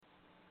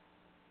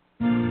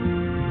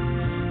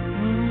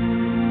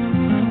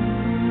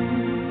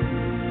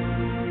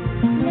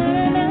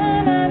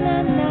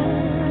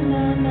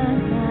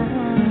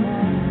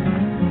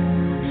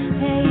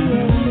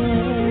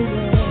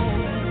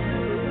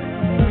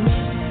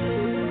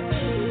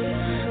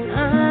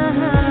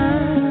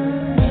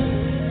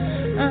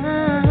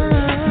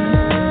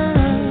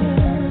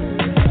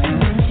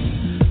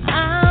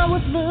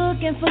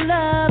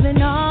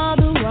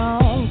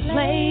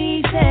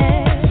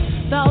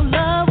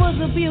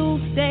few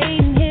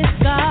stained his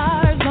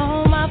scars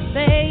on my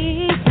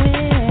face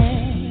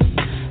when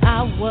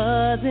I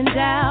was in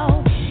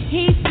doubt.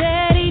 He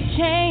said he'd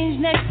change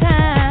next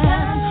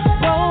time.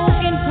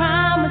 Broken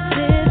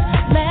promises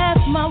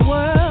left my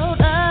world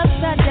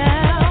upside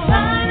down.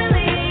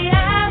 Finally,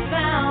 I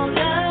found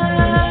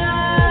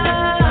love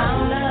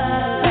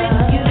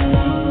with you.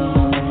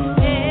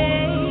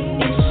 Hey,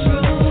 it's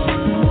true,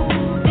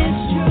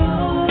 it's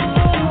true.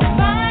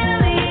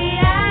 Finally,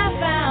 I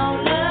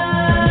found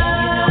love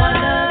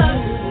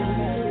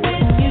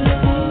with you.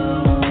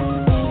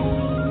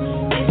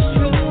 It's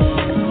true,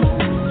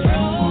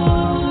 true.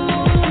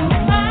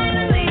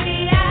 Finally,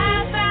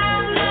 I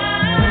found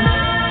love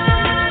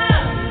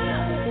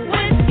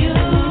with you.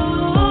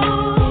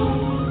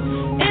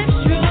 It's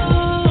true.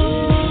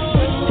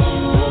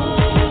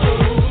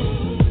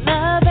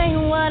 Love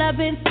ain't what I've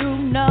been through,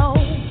 no.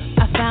 I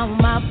found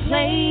my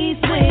place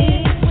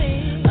with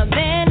a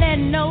man that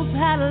knows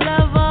how to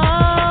love,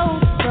 oh,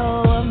 so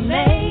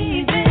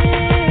amazing.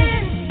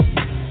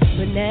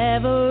 But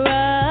never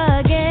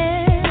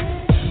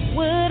again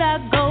would I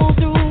go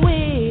through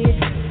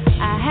it.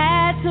 I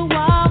had to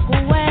walk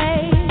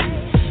away.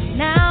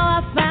 Now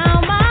I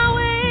found my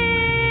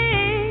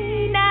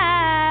way. Now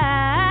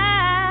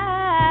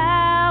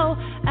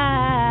I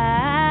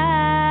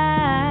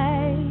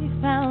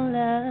found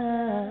love.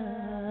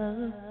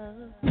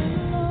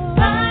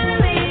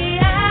 Finally,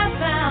 I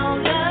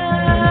found love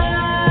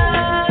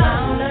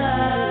with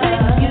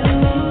you.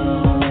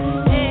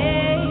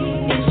 Hey,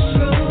 it's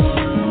true,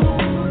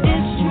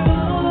 it's true.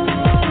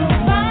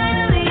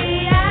 Finally,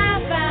 I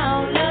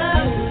found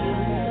love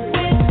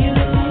with you.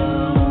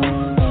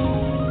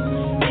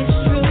 It's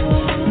true,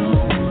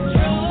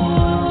 true.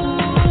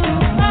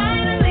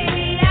 Finally,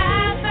 I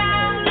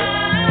found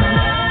love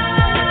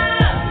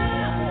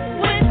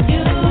with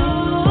you.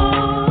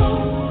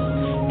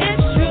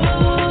 It's true.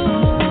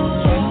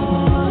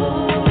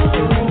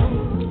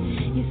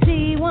 You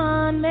see,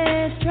 one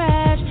man's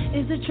trash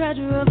is the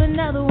treasure of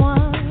another one.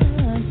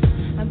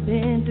 I've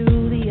been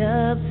through the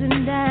ups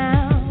and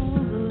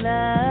downs of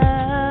love,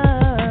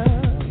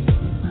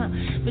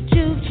 but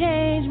you've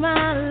changed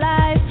my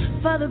life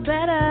for the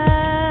better,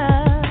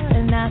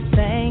 and I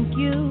thank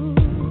you,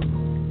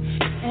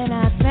 and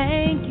I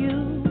thank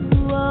you.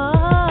 Oh,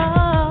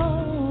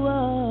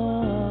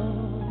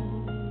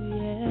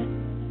 yeah.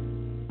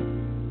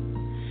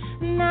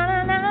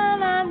 Na na na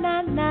na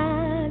na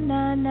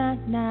na na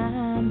na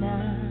na.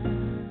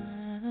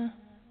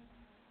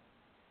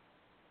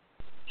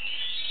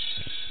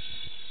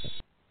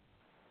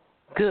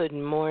 Good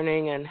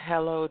morning and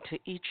hello to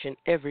each and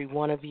every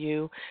one of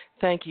you.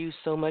 Thank you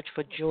so much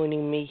for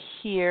joining me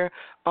here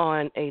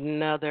on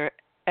another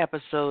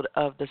episode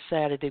of the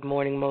Saturday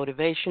Morning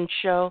Motivation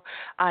Show.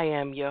 I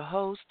am your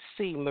host,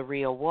 C.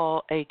 Maria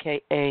Wall,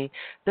 a.k.a.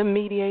 the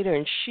Mediator,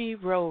 and she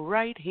wrote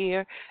right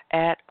here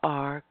at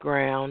our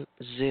Ground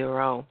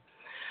Zero.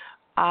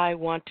 I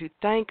want to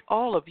thank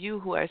all of you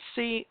who I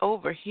see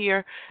over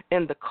here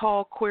in the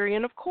call query,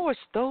 and of course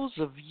those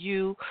of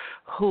you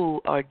who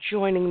are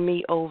joining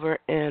me over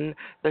in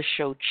the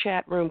show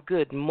chat room.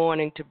 Good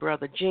morning to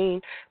Brother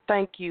Gene.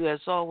 Thank you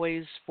as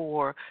always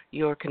for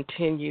your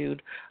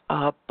continued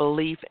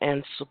belief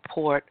and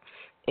support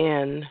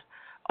in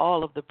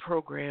all of the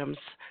programs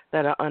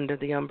that are under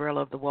the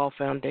umbrella of the Wall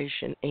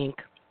Foundation, Inc.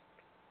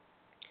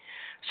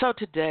 So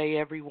today,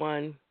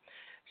 everyone,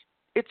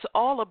 it's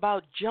all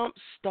about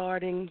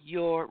jump-starting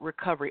your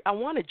recovery. I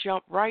want to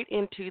jump right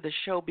into the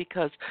show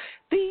because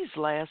these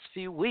last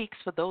few weeks,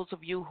 for those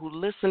of you who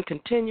listen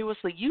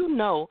continuously, you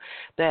know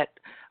that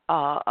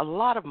a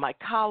lot of my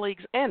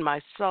colleagues and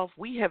myself,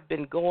 we have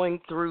been going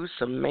through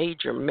some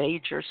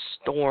major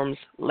storms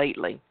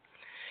lately.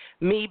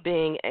 Me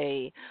being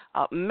a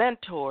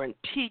mentor and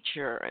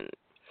teacher and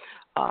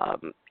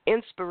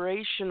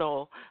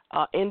inspirational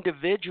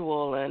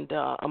individual and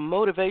a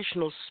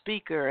motivational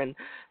speaker, and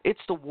it's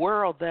the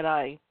world that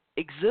I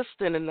exist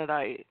in and that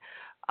I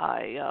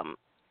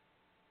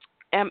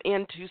am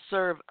in to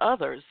serve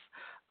others.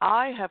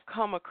 I have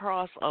come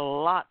across a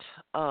lot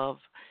of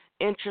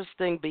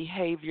interesting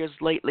behaviors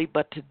lately,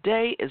 but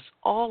today is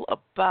all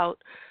about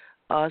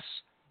us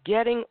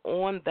getting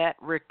on that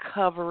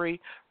recovery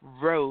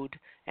road,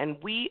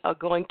 and we are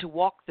going to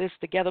walk this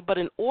together. But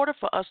in order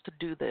for us to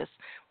do this,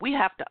 we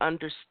have to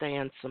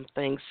understand some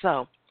things.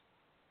 So,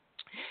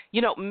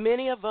 you know,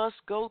 many of us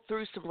go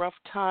through some rough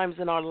times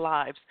in our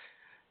lives.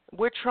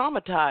 We're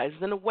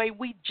traumatized in a way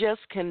we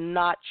just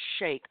cannot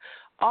shake.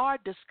 Our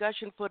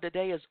discussion for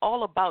today is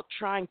all about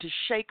trying to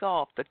shake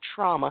off the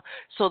trauma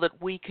so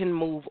that we can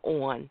move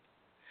on.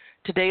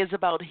 Today is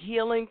about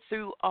healing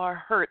through our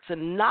hurts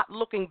and not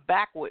looking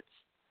backwards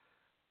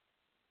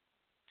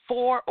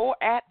for or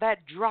at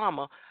that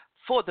drama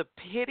for the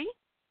pity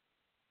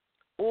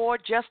or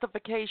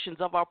justifications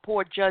of our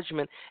poor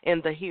judgment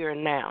in the here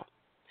and now.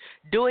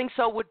 Doing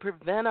so would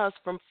prevent us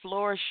from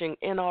flourishing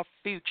in our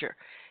future.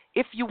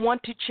 If you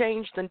want to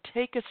change, then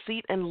take a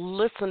seat and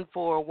listen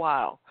for a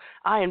while.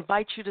 I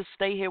invite you to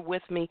stay here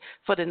with me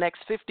for the next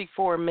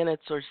 54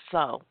 minutes or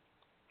so.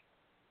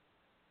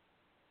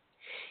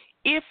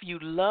 If you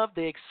love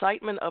the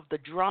excitement of the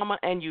drama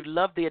and you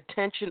love the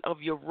attention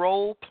of your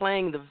role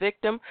playing the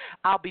victim,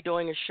 I'll be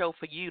doing a show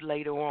for you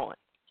later on.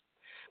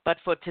 But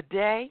for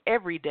today,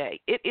 every day,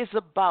 it is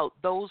about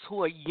those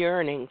who are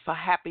yearning for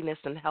happiness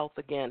and health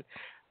again.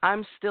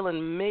 I'm still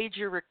in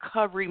major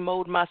recovery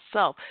mode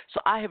myself, so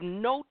I have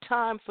no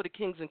time for the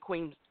kings and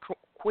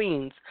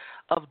queens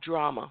of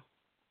drama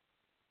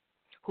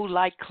who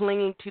like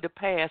clinging to the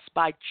past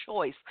by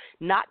choice,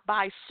 not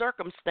by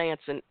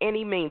circumstance in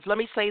any means. Let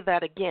me say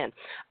that again.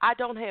 I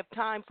don't have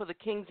time for the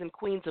kings and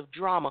queens of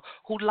drama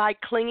who like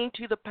clinging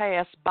to the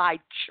past by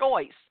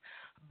choice,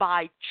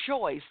 by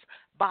choice,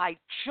 by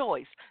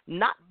choice,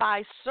 not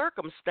by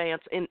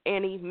circumstance in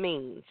any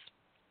means.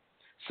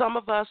 Some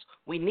of us,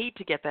 we need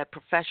to get that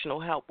professional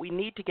help. We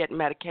need to get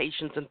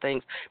medications and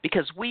things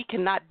because we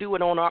cannot do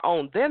it on our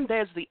own. Then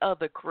there's the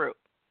other crew.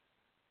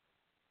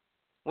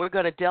 We're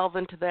going to delve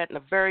into that in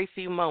a very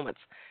few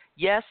moments.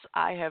 Yes,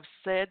 I have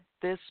said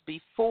this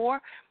before,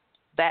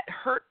 that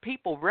hurt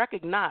people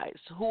recognize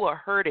who are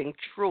hurting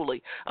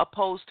truly,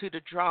 opposed to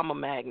the drama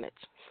magnets.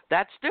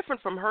 That's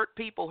different from hurt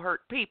people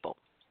hurt people.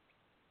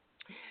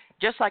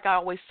 Just like I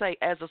always say,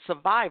 as a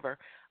survivor,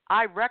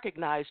 I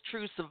recognize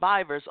true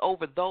survivors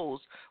over those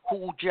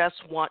who just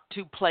want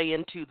to play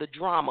into the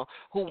drama,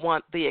 who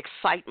want the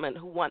excitement,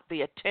 who want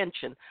the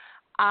attention.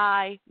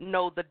 I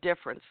know the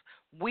difference.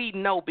 We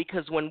know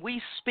because when we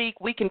speak,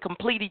 we can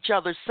complete each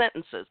other's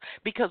sentences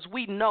because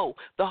we know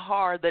the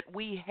horror that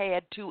we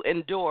had to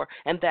endure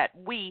and that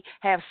we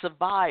have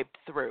survived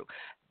through.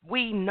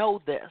 We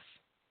know this.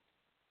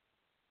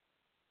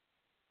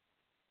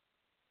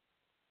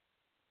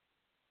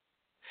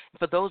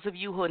 For those of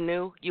you who are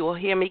new, you will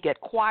hear me get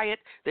quiet.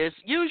 There's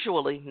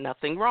usually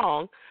nothing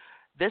wrong.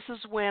 This is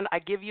when I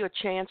give you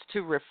a chance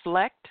to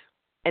reflect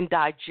and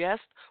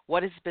digest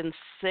what has been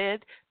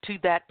said to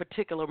that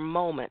particular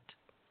moment.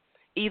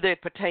 Either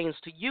it pertains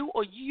to you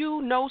or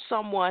you know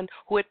someone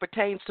who it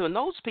pertains to, and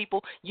those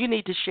people you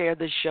need to share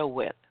this show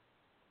with.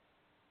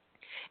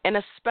 And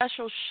a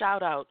special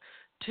shout out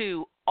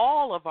to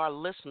all of our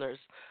listeners,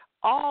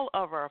 all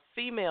of our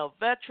female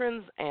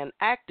veterans and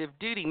active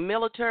duty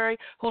military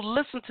who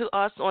listen to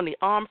us on the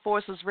Armed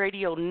Forces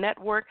Radio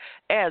Network.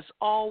 As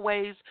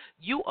always,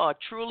 you are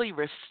truly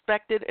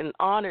respected and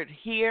honored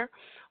here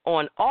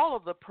on all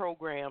of the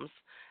programs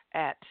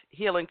at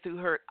Healing Through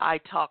Hurt,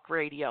 iTalk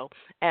Radio,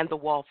 and the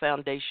Wall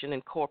Foundation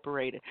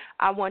Incorporated.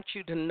 I want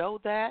you to know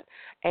that,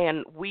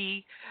 and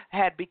we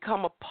had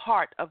become a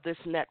part of this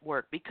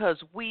network because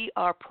we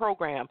are a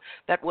program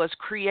that was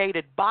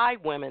created by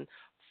women,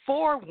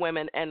 for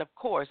women, and of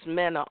course,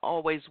 men are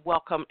always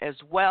welcome as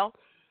well.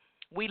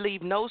 We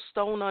leave no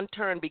stone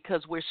unturned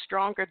because we're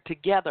stronger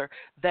together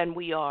than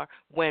we are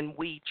when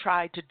we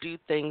try to do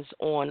things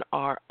on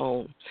our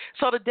own.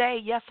 So today,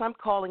 yes, I'm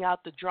calling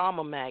out the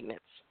drama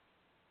magnets,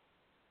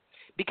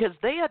 because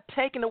they are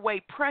taking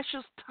away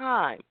precious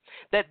time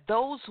that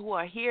those who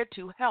are here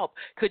to help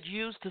could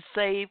use to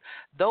save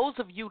those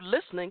of you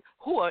listening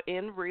who are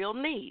in real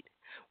need.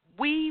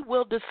 We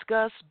will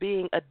discuss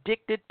being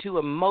addicted to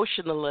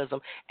emotionalism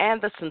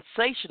and the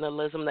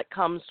sensationalism that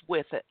comes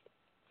with it.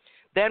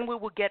 Then we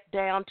will get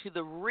down to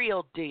the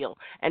real deal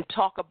and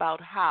talk about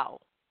how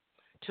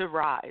to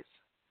rise.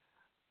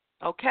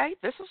 Okay,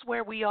 this is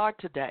where we are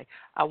today.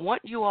 I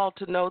want you all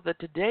to know that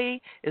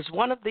today is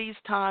one of these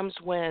times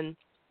when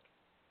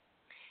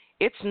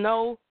it's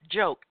no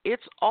joke.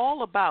 It's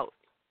all about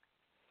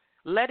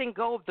letting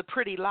go of the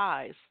pretty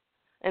lies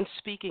and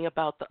speaking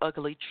about the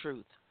ugly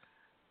truth.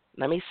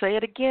 Let me say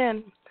it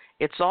again.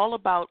 It's all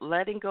about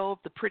letting go of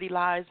the pretty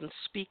lies and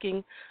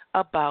speaking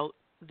about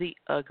the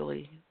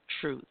ugly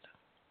truth.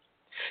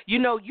 You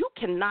know, you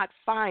cannot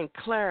find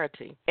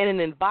clarity in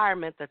an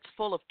environment that's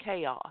full of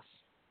chaos.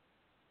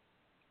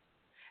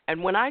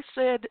 And when I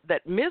said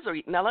that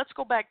misery, now let's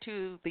go back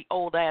to the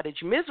old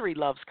adage, misery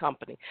loves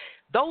company.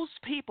 Those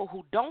people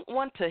who don't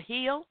want to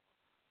heal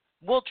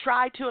will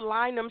try to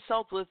align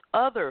themselves with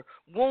other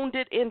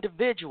wounded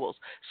individuals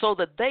so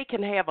that they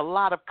can have a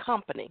lot of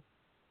company.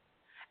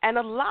 And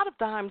a lot of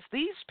times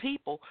these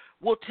people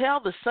will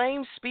tell the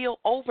same spiel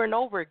over and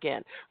over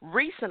again.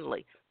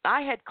 Recently,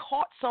 I had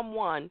caught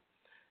someone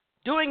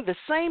doing the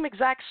same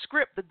exact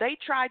script that they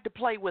tried to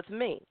play with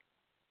me.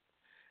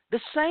 The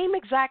same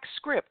exact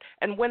script.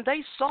 And when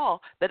they saw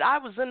that I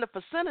was in the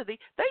vicinity,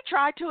 they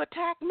tried to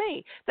attack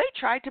me. They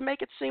tried to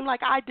make it seem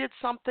like I did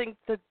something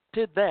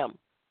to them.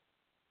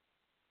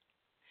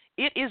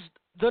 It is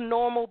the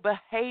normal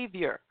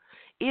behavior.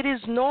 It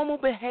is normal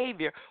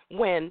behavior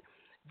when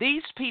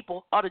these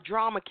people are the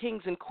drama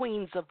kings and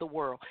queens of the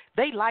world.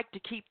 They like to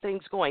keep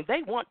things going.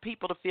 They want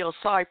people to feel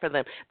sorry for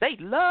them. They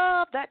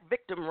love that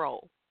victim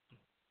role.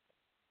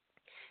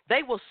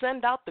 They will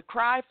send out the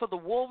cry for the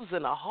wolves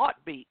in a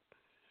heartbeat.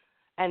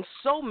 And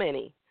so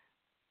many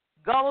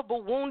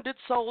gullible, wounded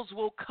souls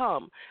will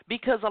come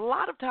because a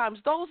lot of times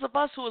those of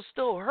us who are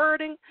still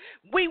hurting,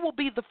 we will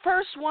be the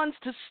first ones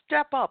to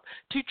step up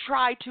to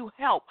try to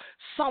help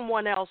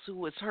someone else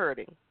who is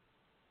hurting.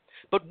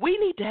 But we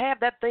need to have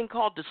that thing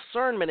called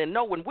discernment and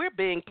know when we're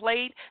being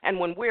played and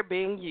when we're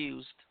being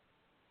used.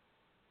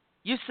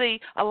 You see,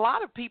 a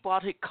lot of people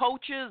out here,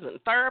 coaches and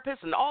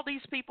therapists and all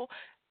these people,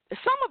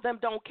 some of them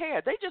don't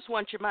care. They just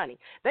want your money.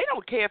 They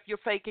don't care if you're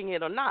faking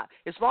it or not,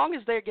 as long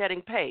as they're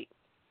getting paid.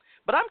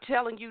 But I'm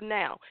telling you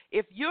now,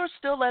 if you're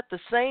still at the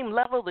same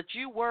level that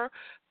you were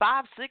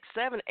 5, 6,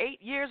 7,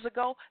 8 years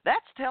ago,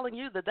 that's telling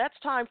you that that's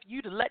time for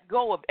you to let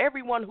go of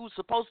everyone who's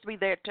supposed to be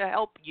there to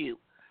help you.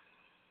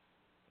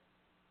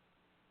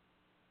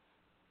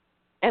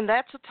 And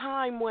that's a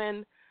time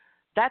when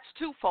that's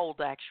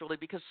twofold, actually,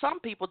 because some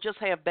people just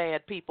have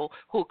bad people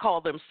who call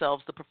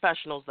themselves the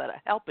professionals that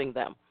are helping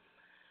them.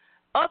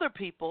 Other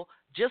people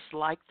just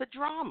like the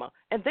drama,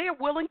 and they are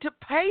willing to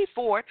pay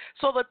for it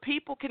so that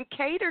people can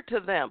cater to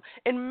them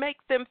and make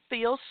them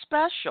feel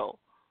special.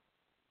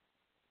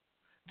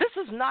 This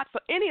is not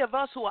for any of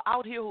us who are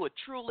out here who are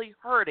truly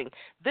hurting.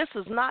 This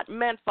is not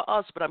meant for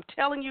us, but I'm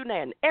telling you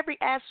now, in every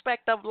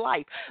aspect of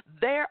life,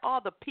 there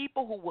are the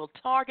people who will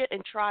target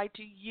and try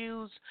to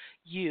use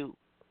you.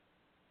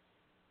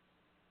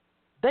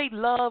 They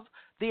love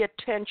the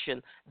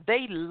attention.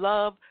 They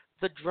love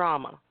the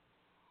drama.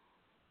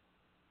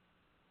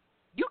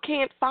 You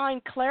can't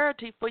find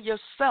clarity for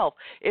yourself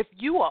if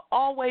you are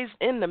always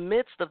in the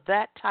midst of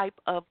that type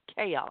of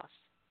chaos.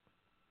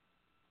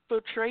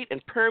 Infiltrate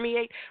and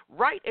permeate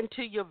right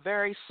into your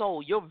very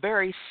soul, your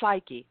very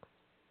psyche.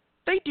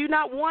 They do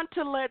not want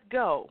to let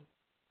go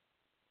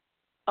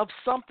of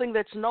something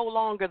that's no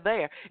longer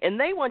there, and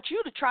they want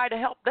you to try to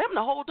help them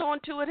to hold on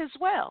to it as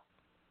well.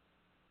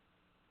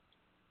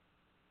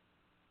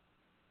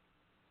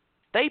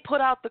 They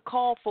put out the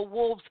call for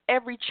wolves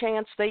every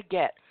chance they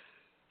get.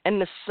 And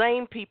the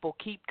same people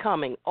keep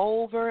coming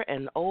over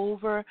and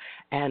over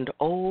and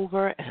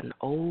over and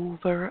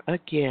over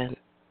again.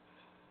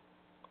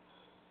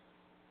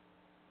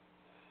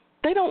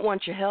 They don't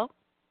want your help.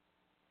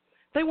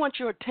 They want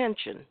your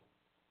attention.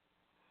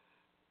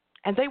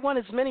 And they want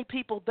as many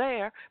people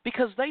there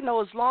because they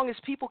know as long as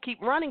people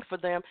keep running for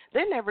them,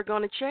 they're never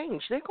going to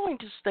change. They're going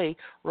to stay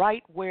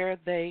right where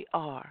they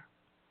are.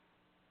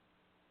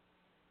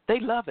 They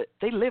love it.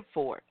 They live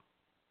for it.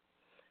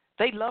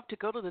 They love to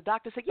go to the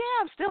doctor and say,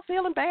 yeah, I'm still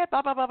feeling bad,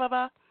 blah, blah, blah, blah,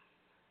 blah.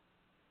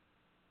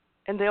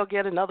 And they'll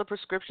get another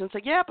prescription and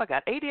say, yep, I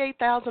got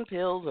 88,000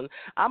 pills, and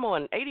I'm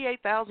on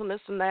 88,000 this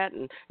and that,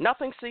 and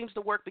nothing seems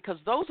to work, because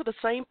those are the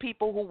same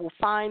people who will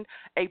find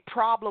a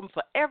problem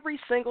for every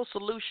single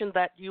solution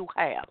that you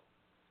have.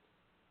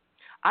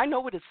 I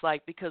know what it's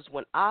like, because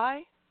when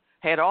I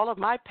had all of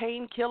my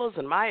painkillers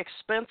and my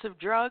expensive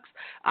drugs,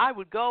 I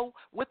would go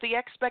with the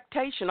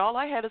expectation. All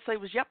I had to say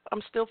was, yep,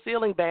 I'm still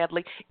feeling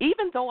badly.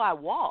 Even though I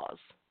was,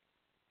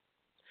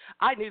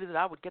 I knew that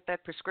I would get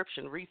that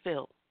prescription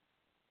refilled.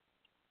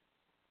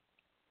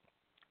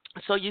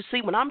 So you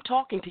see, when I'm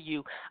talking to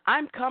you,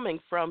 I'm coming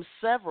from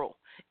several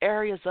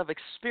areas of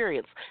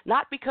experience,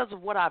 not because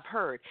of what I've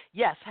heard.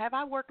 Yes, have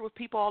I worked with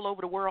people all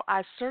over the world?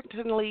 I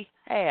certainly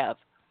have.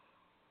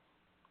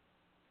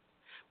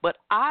 But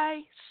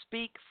I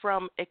speak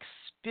from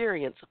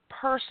experience,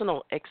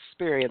 personal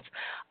experience.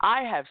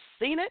 I have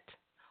seen it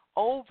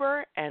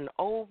over and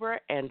over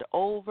and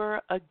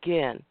over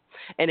again.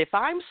 And if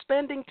I'm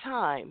spending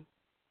time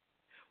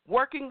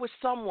working with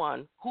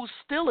someone who's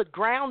still at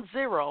ground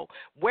zero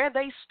where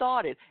they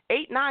started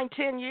 8, 9,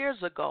 10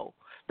 years ago,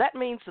 that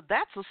means that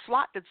that's a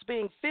slot that's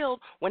being filled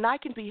when I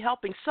can be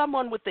helping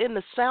someone within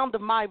the sound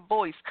of my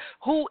voice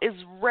who is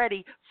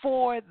ready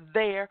for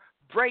their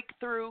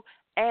breakthrough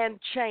and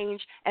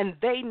change, and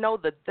they know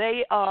that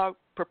they are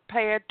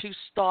prepared to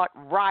start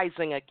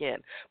rising again.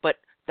 But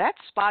that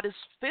spot is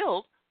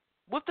filled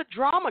with the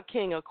drama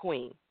king or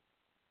queen.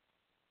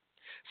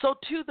 So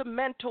to the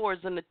mentors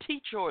and the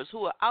teachers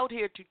who are out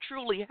here to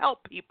truly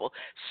help people,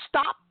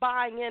 stop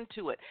buying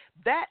into it.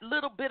 That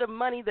little bit of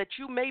money that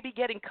you may be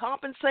getting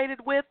compensated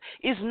with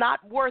is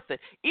not worth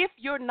it if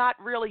you're not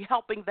really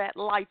helping that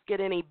life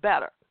get any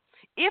better.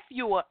 If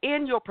you are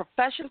in your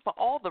profession for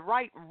all the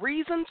right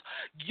reasons,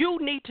 you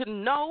need to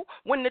know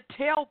when to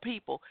tell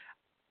people,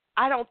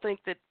 I don't think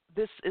that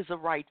this is a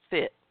right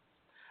fit.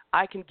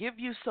 I can give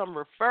you some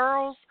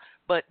referrals,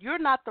 but you're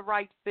not the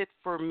right fit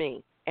for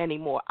me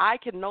anymore. I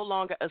can no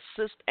longer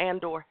assist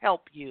and or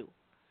help you.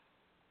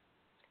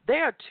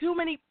 There are too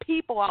many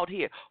people out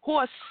here who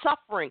are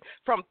suffering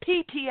from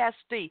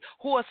PTSD,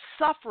 who are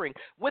suffering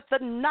with the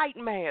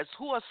nightmares,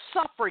 who are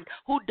suffering,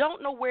 who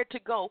don't know where to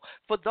go,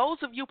 for those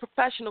of you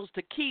professionals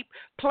to keep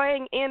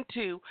playing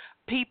into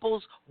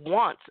people's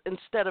wants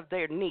instead of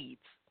their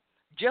needs,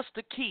 just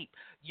to keep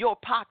your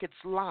pockets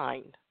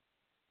lined.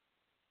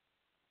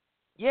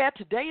 Yeah,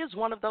 today is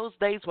one of those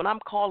days when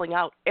I'm calling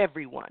out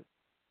everyone.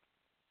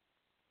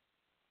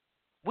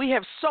 We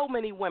have so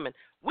many women.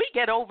 We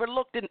get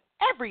overlooked in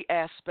every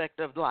aspect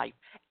of life,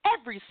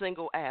 every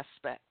single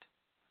aspect.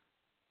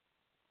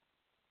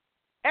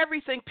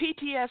 Everything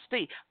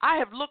PTSD. I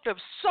have looked up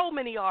so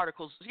many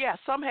articles. Yeah,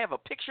 some have a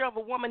picture of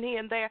a woman here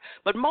and there,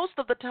 but most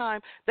of the time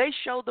they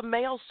show the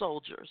male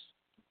soldiers.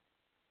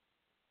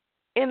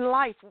 In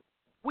life,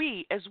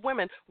 we as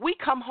women, we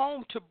come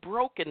home to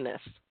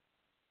brokenness.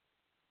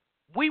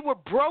 We were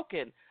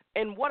broken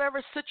in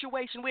whatever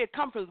situation we had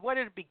come from,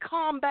 whether it be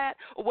combat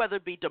or whether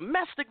it be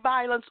domestic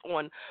violence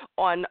on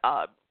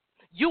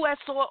U.S.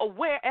 soil or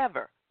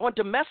wherever, on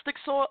domestic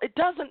soil, it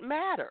doesn't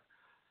matter.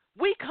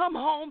 We come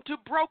home to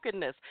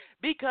brokenness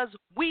because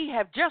we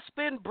have just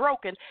been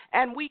broken,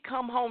 and we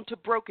come home to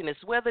brokenness,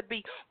 whether it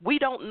be we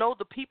don't know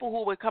the people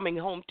who we're coming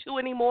home to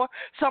anymore.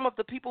 Some of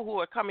the people who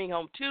are coming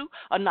home to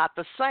are not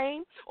the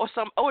same,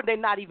 or they're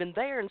not even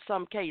there in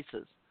some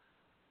cases.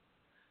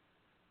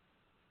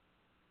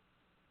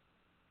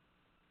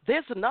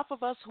 There's enough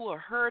of us who are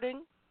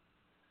hurting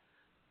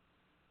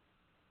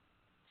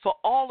for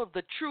all of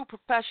the true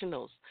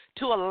professionals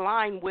to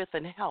align with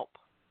and help.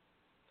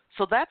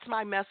 So that's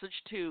my message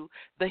to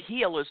the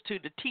healers, to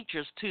the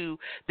teachers, to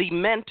the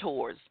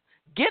mentors.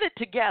 Get it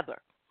together.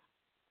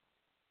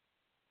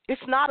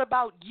 It's not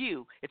about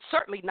you. It's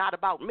certainly not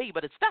about me,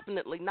 but it's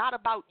definitely not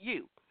about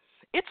you.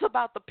 It's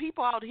about the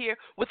people out here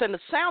within the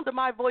sound of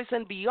my voice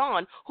and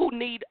beyond who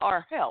need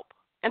our help.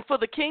 And for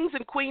the kings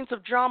and queens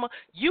of drama,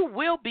 you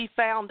will be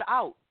found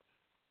out.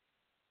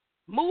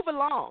 Move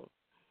along.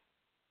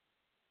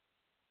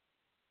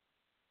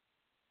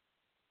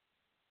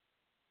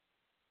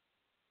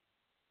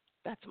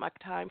 That's my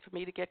time for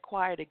me to get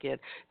quiet again.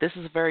 This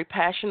is a very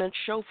passionate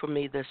show for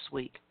me this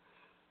week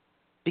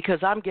because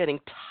I'm getting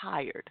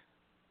tired.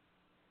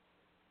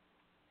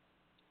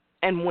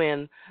 And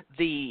when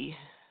the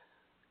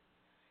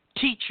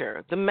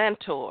teacher, the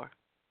mentor,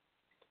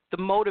 the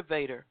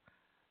motivator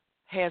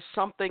has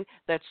something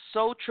that's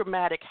so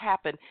traumatic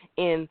happen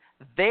in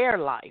their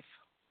life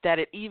that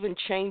it even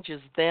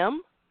changes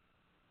them,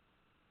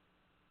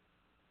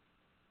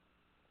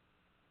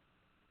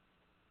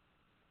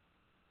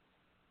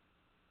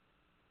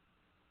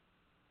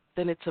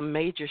 then it's a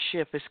major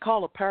shift. It's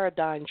called a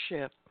paradigm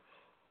shift.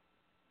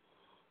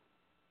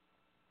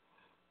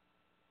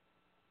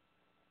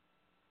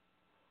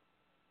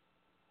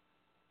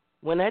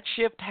 When that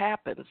shift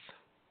happens,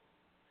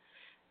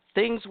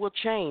 things will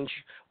change.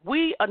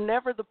 We are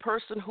never the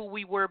person who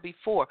we were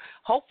before.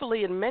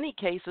 Hopefully, in many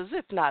cases,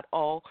 if not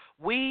all,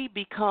 we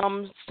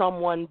become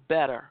someone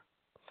better,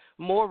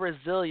 more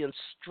resilient,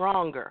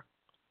 stronger.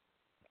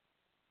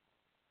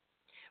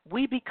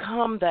 We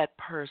become that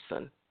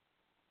person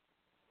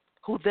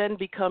who then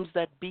becomes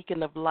that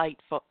beacon of light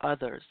for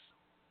others.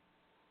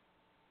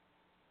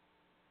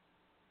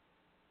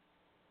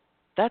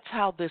 That's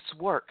how this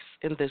works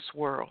in this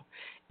world.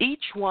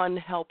 Each one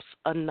helps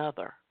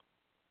another.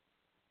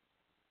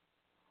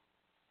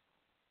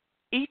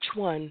 Each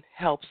one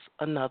helps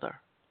another.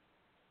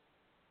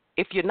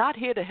 If you're not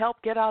here to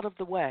help, get out of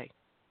the way.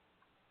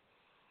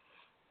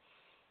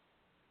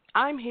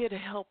 I'm here to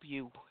help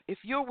you. If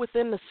you're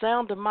within the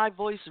sound of my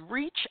voice,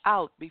 reach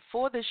out.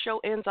 Before this show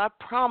ends, I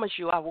promise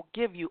you I will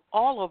give you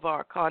all of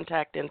our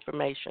contact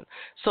information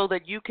so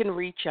that you can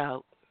reach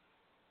out.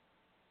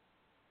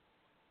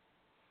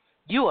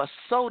 You are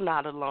so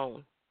not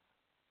alone.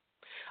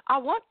 I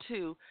want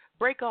to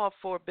break off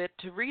for a bit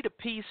to read a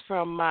piece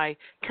from my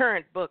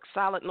current book,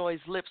 Silent Noise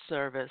Lip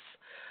Service.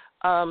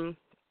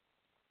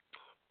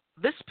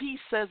 This piece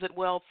says it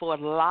well for a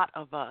lot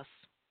of us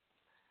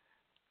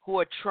who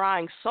are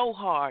trying so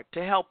hard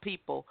to help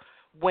people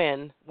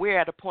when we're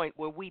at a point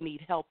where we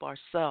need help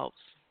ourselves.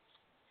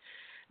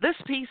 This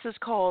piece is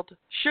called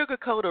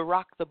Sugarcoat or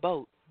Rock the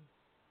Boat.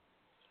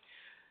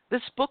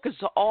 This book is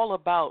all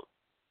about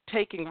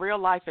taking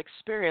real-life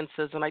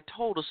experiences, and I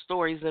told the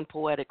stories in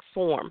poetic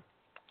form.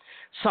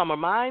 Some are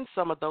mine,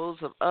 some are those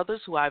of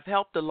others who I've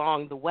helped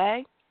along the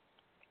way.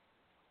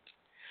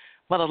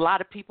 But a lot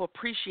of people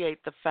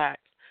appreciate the fact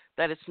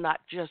that it's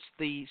not just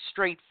the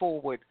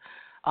straightforward,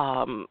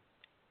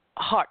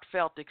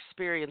 heartfelt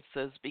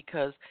experiences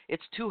because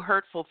it's too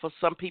hurtful for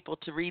some people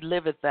to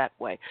relive it that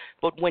way.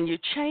 But when you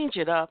change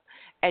it up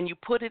and you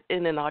put it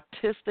in an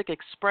artistic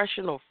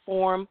expression or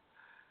form,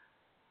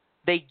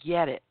 they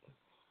get it.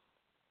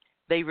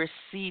 They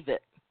receive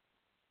it.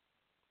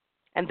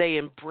 And they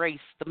embrace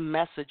the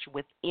message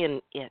within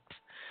it.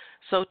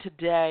 So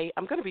today,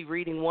 I'm going to be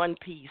reading one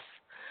piece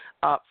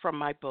from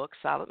my book,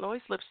 Silent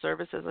Noise Lip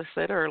Service, as I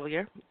said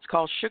earlier. It's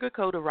called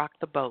Sugarcoat or Rock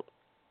the Boat.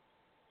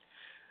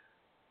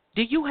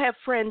 Do you have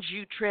friends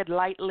you tread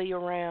lightly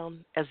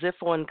around as if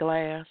on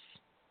glass?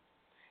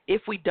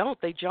 If we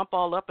don't, they jump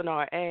all up in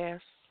our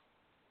ass.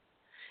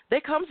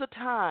 There comes a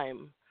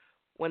time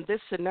when this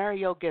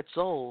scenario gets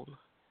old.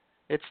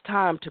 It's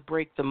time to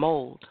break the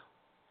mold.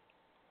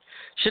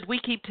 Should we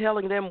keep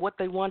telling them what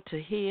they want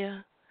to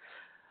hear?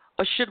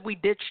 Or should we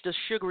ditch the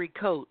sugary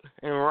coat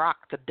and rock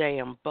the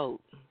damn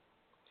boat?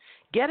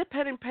 Get a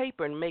pen and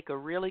paper and make a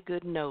really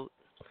good note.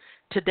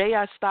 Today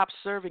I stopped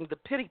serving the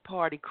pity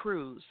party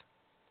cruise.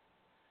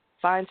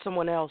 Find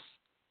someone else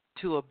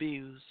to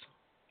abuse.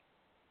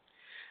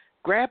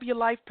 Grab your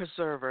life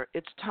preserver.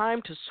 It's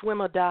time to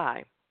swim or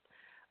die.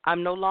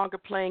 I'm no longer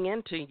playing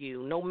into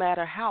you, no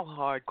matter how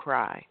hard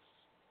cry.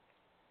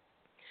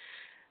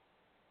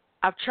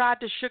 I've tried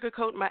to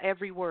sugarcoat my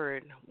every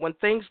word. When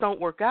things don't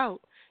work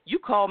out, you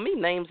call me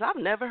names I've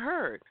never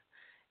heard.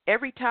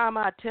 Every time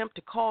I attempt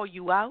to call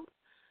you out,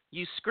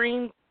 you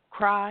scream,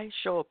 cry,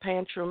 show a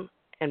tantrum,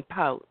 and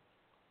pout.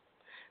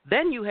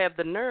 Then you have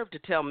the nerve to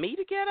tell me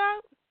to get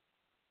out?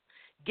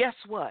 Guess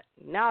what?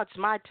 Now it's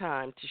my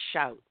time to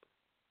shout.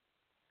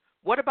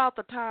 What about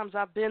the times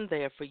I've been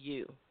there for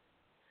you?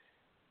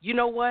 You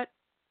know what?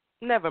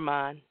 Never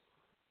mind.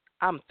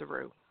 I'm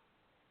through.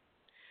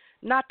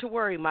 Not to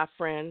worry, my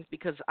friend,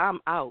 because I'm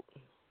out.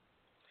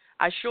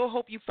 I sure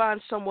hope you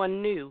find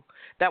someone new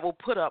that will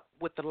put up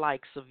with the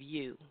likes of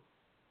you.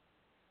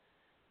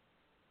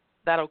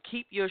 That'll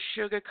keep your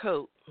sugar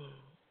coat,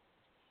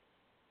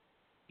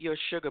 your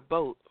sugar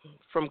boat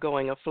from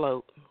going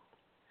afloat.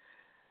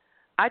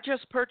 I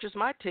just purchased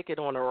my ticket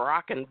on a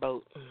rockin'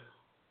 boat.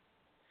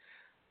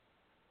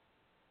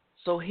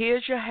 So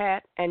here's your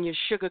hat and your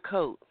sugar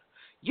coat.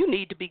 You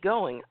need to be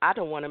going. I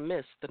don't want to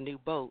miss the new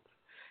boat.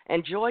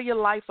 Enjoy your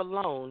life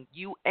alone,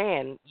 you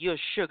and your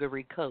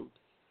sugary coat.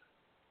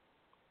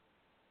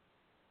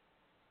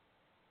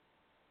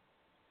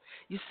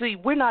 You see,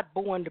 we're not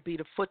born to be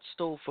the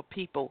footstool for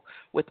people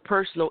with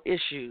personal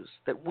issues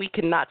that we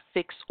cannot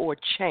fix or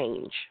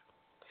change.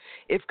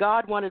 If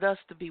God wanted us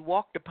to be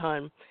walked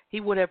upon,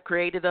 He would have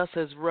created us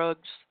as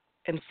rugs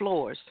and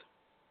floors.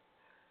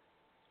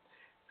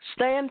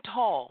 Stand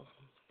tall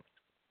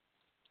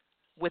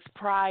with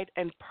pride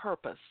and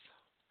purpose.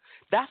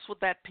 That's what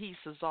that piece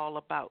is all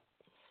about.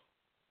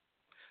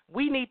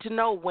 We need to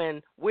know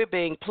when we're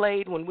being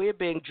played, when we're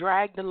being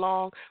dragged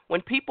along,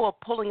 when people are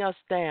pulling us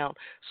down.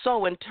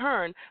 So in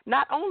turn,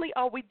 not only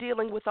are we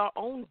dealing with our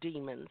own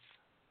demons,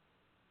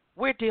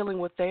 we're dealing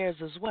with theirs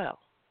as well.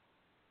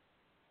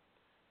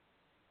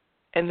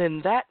 And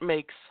then that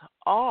makes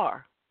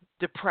our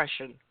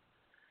depression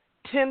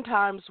 10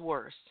 times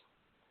worse.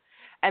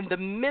 And the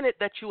minute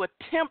that you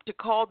attempt to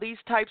call these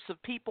types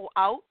of people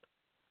out,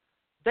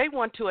 they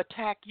want to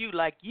attack you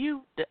like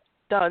you've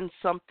done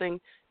something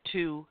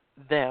to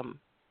them.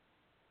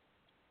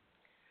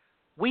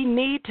 We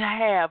need to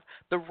have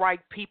the right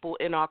people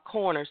in our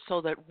corner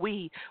so that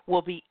we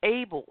will be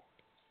able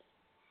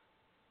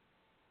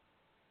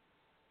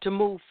to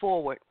move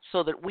forward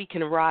so that we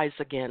can rise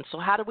again. So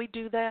how do we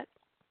do that?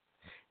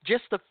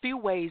 Just a few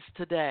ways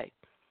today.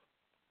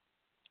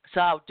 So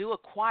I'll do a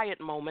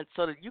quiet moment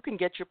so that you can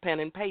get your pen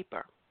and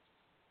paper.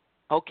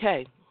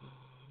 Okay.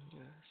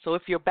 So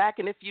if you're back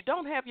and if you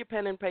don't have your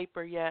pen and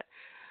paper yet,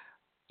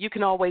 you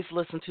can always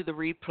listen to the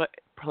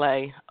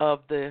replay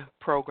of the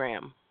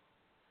program.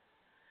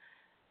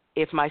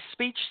 If my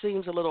speech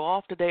seems a little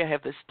off today, I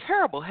have this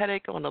terrible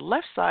headache on the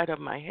left side of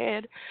my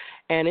head,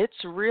 and it's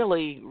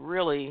really,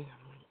 really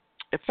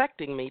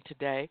affecting me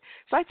today.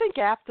 So I think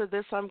after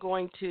this I'm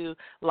going to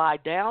lie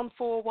down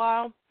for a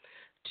while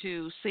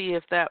to see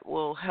if that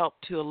will help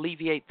to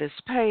alleviate this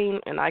pain,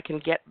 and I can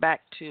get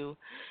back to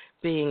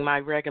being my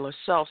regular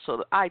self so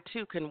that I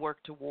too can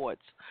work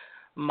towards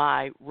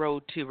my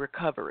road to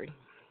recovery.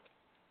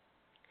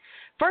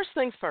 First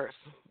things first,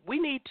 we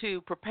need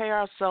to prepare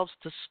ourselves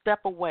to step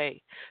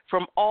away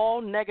from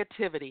all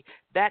negativity.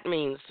 That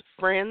means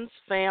friends,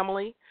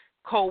 family,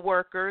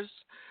 co-workers,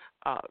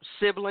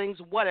 siblings,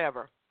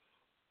 whatever.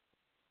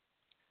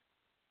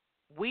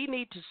 We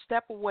need to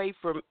step away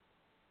from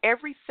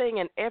everything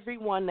and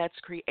everyone that's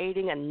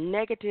creating a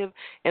negative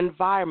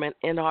environment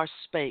in our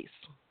space.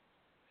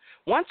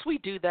 Once we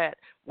do that,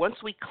 once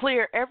we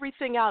clear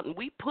everything out and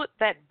we put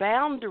that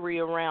boundary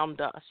around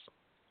us,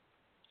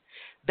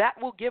 that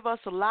will give us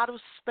a lot of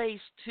space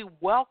to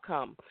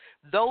welcome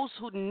those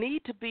who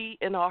need to be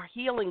in our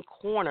healing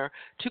corner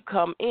to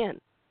come in.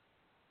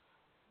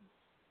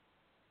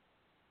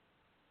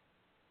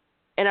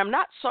 And I'm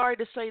not sorry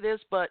to say this,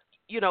 but,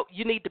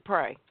 you need to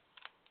pray.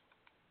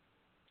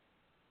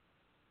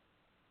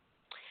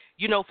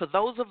 For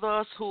those of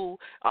us who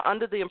are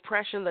under the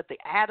impression that the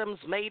atoms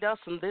made us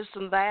and this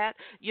and that,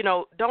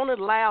 don't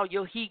allow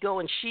your he-go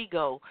and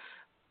she-go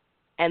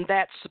and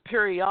that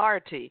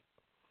superiority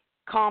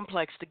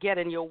complex to get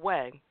in your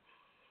way.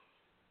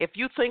 If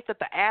you think that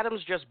the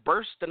atoms just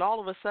burst and all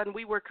of a sudden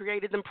we were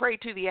created, then pray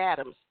to the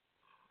atoms.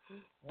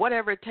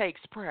 Whatever it takes,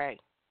 pray.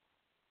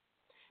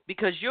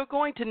 Because you're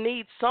going to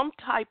need some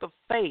type of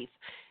faith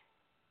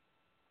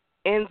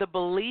in the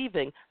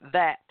believing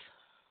that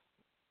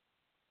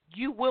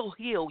you will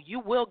heal,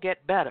 you will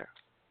get better.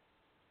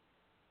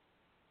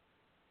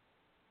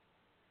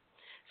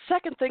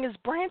 Second thing is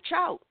branch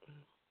out.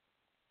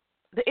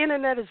 The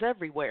internet is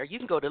everywhere. You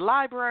can go to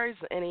libraries,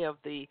 any of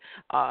the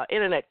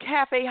internet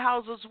cafe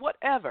houses,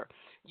 whatever.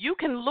 You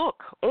can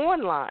look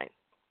online,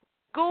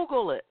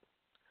 Google it,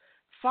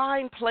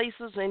 find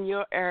places in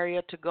your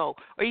area to go,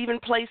 or even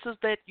places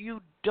that you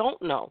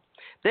don't know.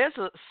 There's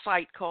a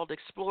site called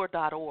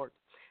explore.org.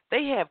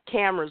 They have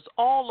cameras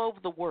all over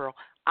the world.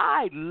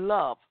 I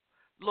love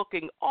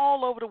looking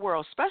all over the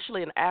world,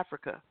 especially in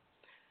Africa,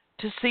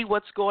 to see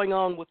what's going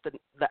on with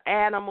the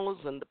animals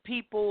and the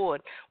people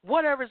and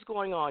whatever's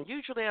going on.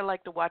 Usually I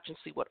like to watch and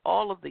see what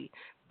all of the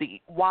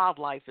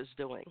wildlife is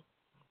doing.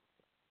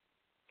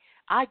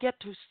 I get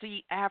to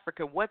see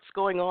Africa, what's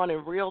going on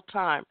in real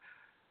time,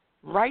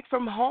 right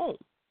from home.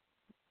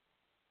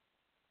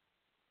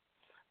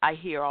 I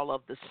hear all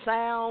of the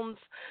sounds.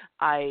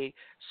 I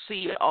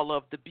see all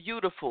of the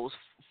beautiful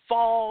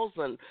falls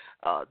and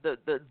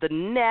the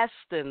nest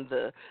and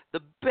the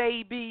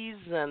babies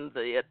and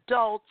the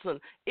adults, and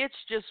it's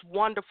just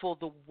wonderful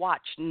to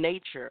watch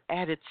nature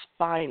at its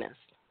finest.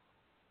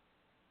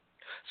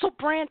 So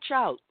branch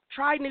out,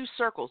 try new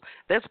circles.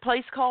 There's a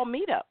place called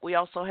Meetup. We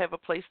also have a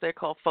place there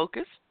called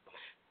Focus.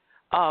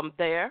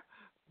 There,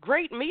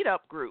 great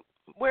meetup group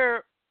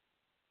where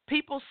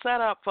people set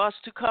up for us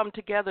to come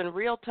together in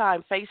real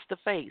time, face to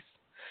face,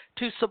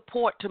 to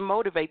support, to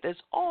motivate. There's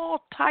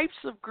all types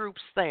of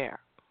groups there.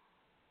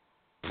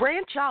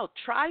 Branch out,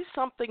 try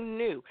something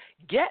new.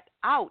 Get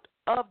out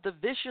of the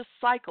vicious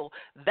cycle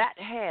that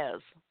has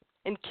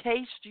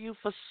encased you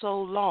for so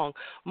long.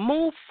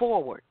 Move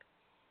forward.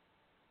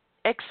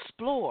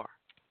 Explore.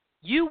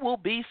 You will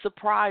be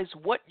surprised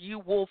what you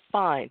will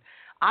find.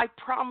 I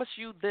promise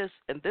you this,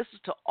 and this is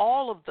to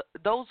all of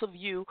those of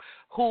you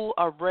who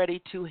are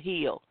ready to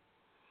heal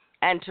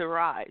and to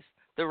rise.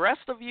 The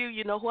rest of you,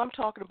 you know who I'm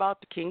talking about,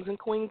 the kings and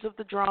queens of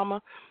the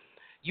drama.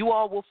 You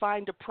all will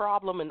find a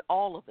problem in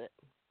all of it.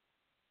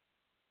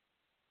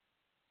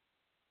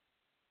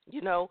 You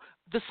know,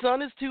 the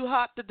sun is too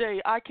hot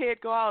today. I can't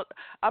go out.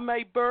 I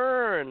may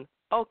burn.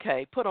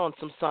 Okay, put on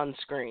some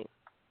sunscreen.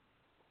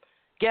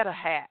 Get a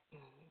hat.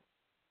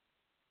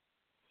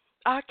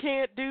 I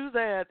can't do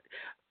that.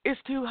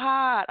 It's too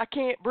hot. I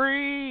can't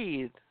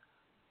breathe.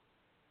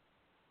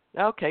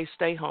 Okay,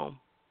 stay home.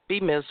 Be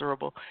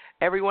miserable.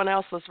 Everyone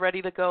else is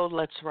ready to go.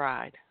 Let's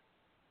ride.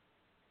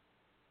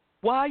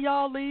 Why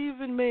y'all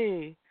leaving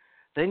me?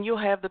 Then you'll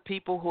have the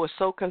people who are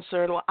so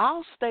concerned, well,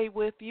 I'll stay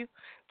with you.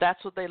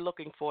 That's what they're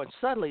looking for, and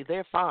suddenly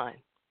they're fine.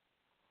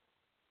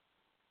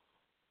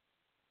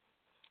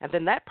 And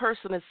then that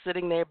person is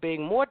sitting there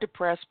being more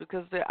depressed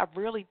because I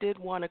really did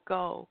want to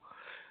go,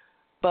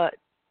 but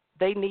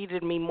they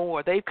needed me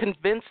more. They've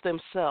convinced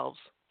themselves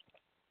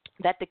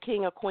that the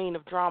king or queen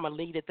of drama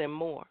needed them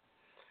more.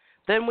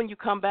 Then when you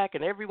come back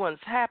and everyone's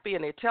happy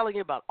and they're telling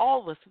you about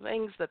all the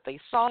things that they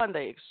saw and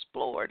they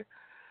explored,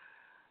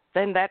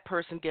 then that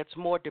person gets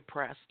more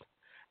depressed.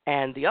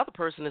 And the other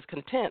person is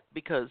content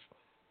because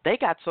they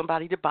got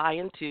somebody to buy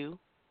into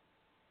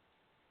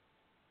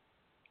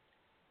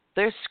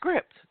their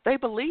script. They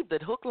believed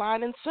it, hook,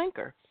 line, and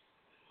sinker.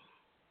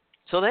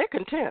 So they're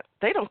content.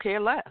 They don't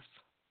care less.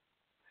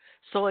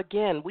 So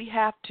again, we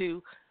have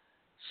to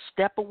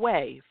step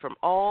away from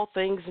all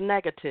things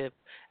negative,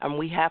 and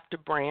we have to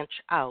branch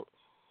out.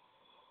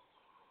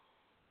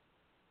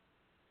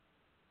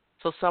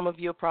 So some of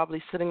you are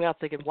probably sitting out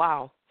thinking,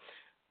 wow,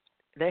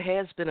 there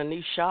has been a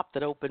new shop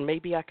that opened.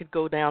 Maybe I could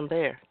go down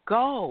there.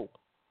 Go,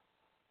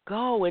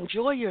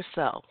 enjoy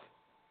yourself.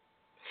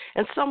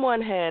 And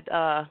someone had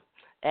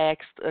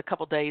asked a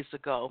couple days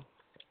ago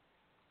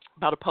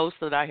about a post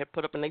that I had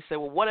put up, and they said,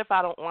 well, what if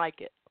I don't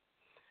like it?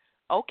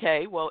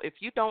 Okay, well, if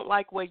you don't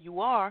like where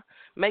you are,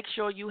 make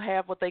sure you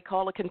have what they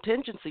call a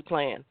contingency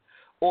plan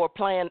or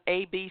plan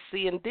A, B,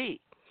 C, and D.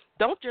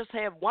 Don't just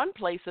have one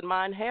place in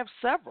mind, have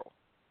several.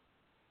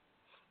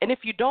 And if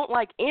you don't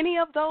like any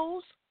of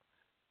those,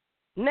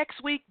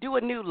 next week do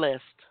a new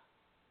list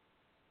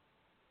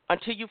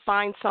until you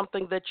find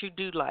something that you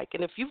do like.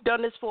 And if you've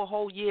done this for a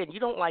whole year and you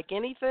don't like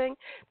anything,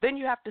 then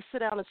you have to sit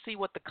down and see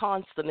what the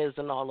constant is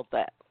in all of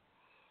that.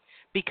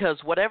 Because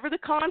whatever the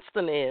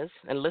constant is,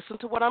 and listen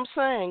to what I'm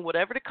saying,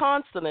 whatever the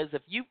constant is,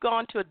 if you've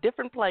gone to a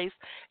different place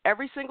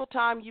every single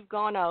time you've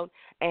gone out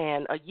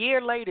and a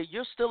year later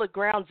you're still at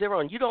ground zero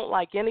and you don't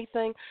like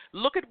anything,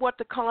 look at what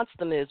the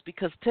constant is,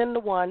 because 10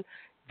 to 1,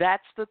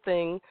 that's the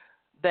thing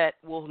that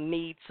will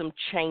need some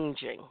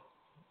changing.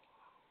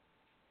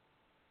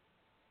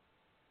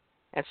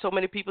 And so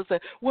many people say,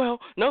 well,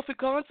 nothing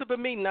constant but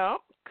me. No,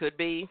 could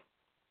be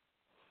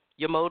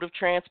your mode of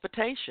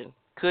transportation.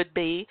 Could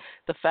be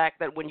the fact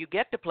that when you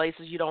get to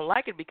places you don't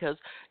like it because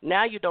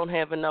now you don't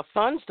have enough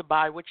funds to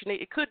buy what you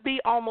need. It could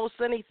be almost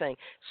anything.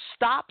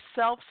 Stop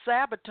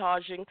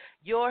self-sabotaging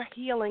your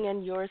healing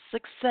and your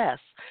success.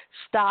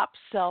 Stop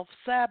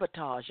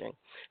self-sabotaging.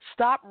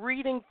 Stop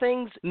reading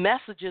things,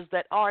 messages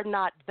that are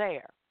not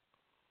there.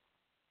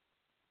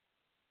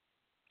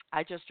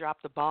 I just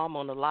dropped the bomb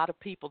on a lot of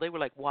people. They were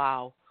like,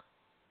 wow.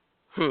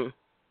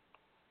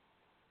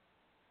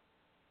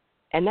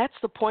 And that's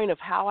the point of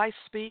how I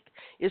speak,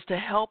 is to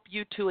help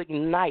you to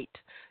ignite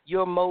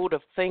your mode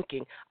of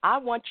thinking. I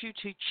want you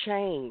to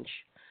change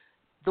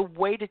the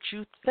way that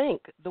you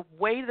think, the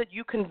way that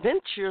you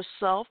convince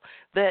yourself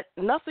that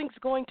nothing's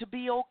going to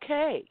be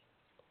okay.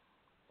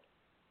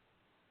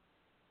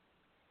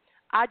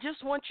 I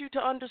just want you to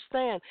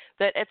understand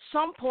that at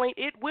some point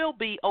it will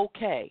be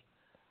okay.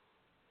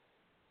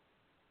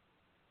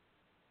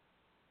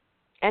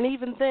 And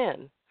even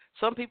then,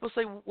 some people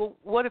say, well,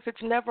 what if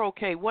it's never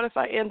okay? What if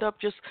I end up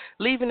just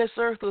leaving this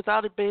earth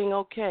without it being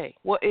okay?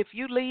 Well, if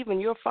you leave and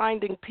you're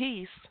finding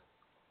peace,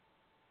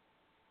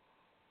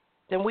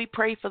 then we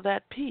pray for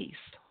that peace.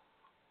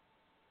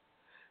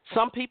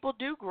 Some people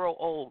do grow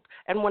old,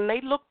 and when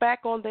they look back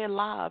on their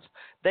lives,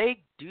 they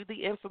do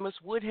the infamous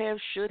would have,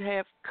 should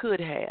have, could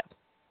have.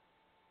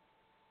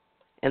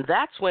 And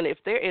that's when, if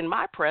they're in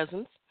my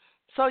presence,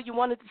 so you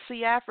wanted to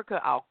see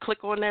Africa, I'll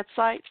click on that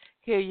site,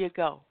 here you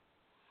go.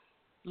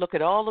 Look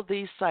at all of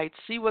these sites.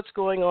 See what's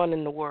going on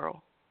in the world.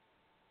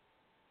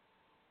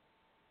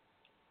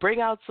 Bring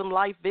out some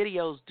life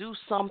videos. Do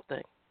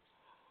something.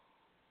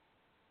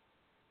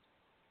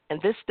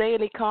 And this day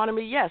in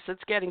economy, yes,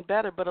 it's getting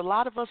better, but a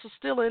lot of us are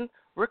still in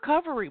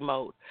recovery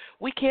mode.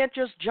 We can't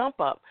just jump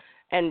up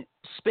and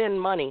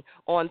spend money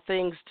on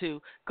things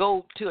to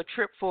go to a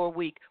trip for a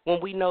week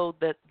when we know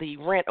that the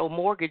rent or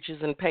mortgage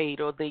isn't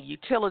paid or the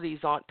utilities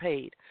aren't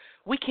paid.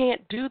 We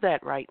can't do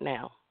that right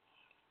now.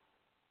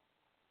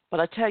 But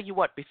I tell you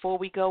what, before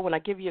we go, when I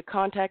give you your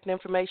contact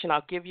information,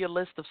 I'll give you a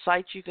list of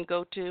sites you can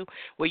go to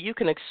where you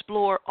can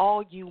explore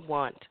all you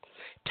want.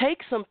 Take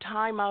some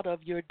time out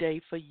of your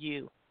day for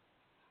you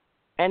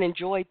and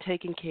enjoy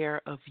taking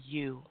care of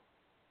you.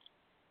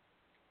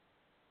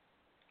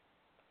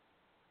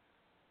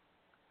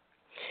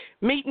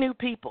 Meet new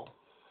people.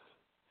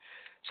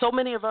 So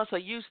many of us are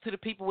used to the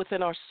people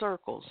within our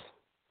circles.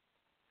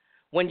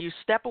 When you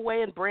step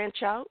away and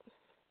branch out,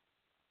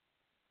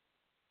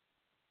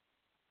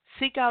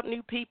 seek out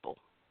new people.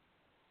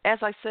 As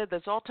I said,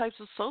 there's all types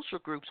of social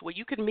groups where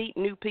you can meet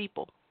new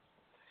people.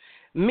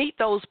 Meet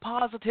those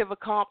positive,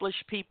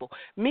 accomplished people.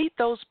 Meet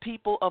those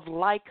people of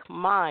like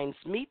minds.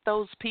 Meet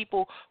those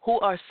people who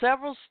are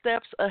several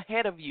steps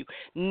ahead of you.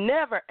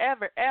 Never,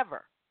 ever,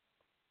 ever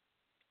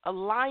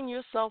align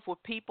yourself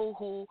with people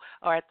who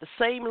are at the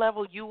same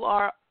level you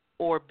are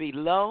or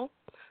below.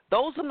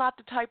 Those are not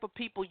the type of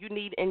people you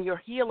need in your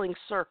healing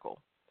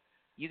circle.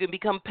 You can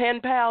become pen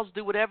pals,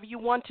 do whatever you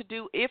want to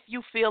do if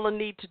you feel a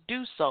need to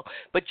do so.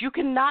 But you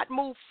cannot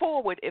move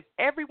forward if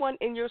everyone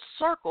in your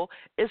circle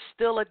is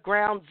still at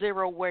ground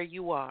zero where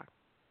you are.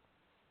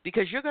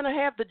 Because you're going to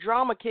have the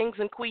drama kings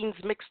and queens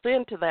mixed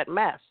into that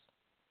mess.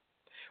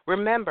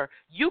 Remember,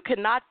 you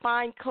cannot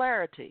find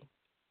clarity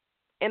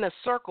in a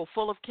circle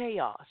full of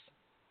chaos.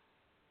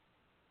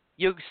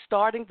 You're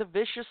starting the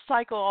vicious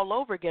cycle all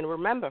over again.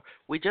 Remember,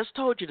 we just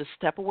told you to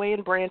step away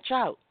and branch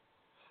out.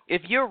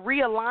 If you're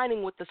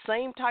realigning with the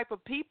same type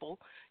of people,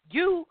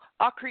 you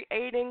are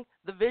creating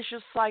the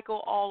vicious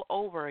cycle all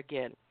over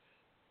again.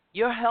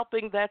 You're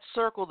helping that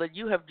circle that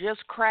you have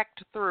just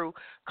cracked through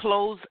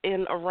close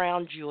in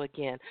around you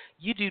again.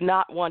 You do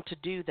not want to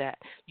do that.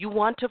 You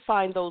want to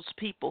find those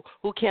people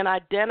who can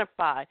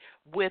identify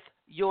with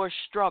your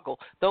struggle,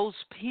 those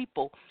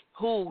people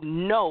who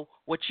know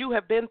what you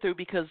have been through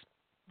because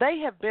they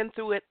have been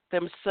through it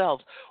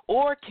themselves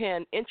or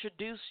can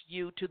introduce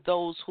you to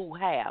those who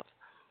have.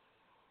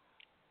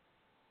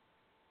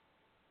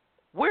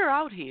 We're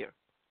out here.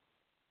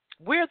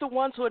 We're the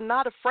ones who are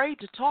not afraid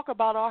to talk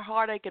about our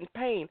heartache and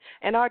pain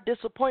and our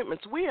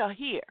disappointments. We are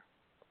here.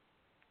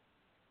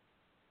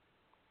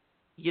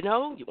 You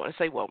know, you want to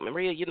say, well,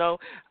 Maria,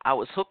 I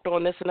was hooked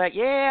on this and that.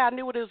 Yeah, I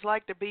knew what it was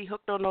like to be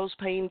hooked on those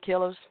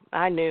painkillers.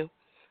 I knew.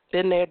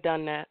 Been there,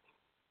 done that.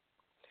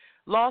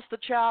 Lost a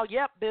child.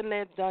 Yep, been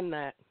there, done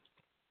that.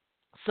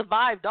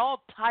 Survived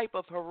all type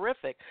of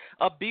horrific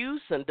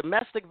abuse and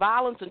domestic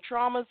violence and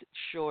traumas.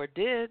 Sure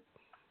did.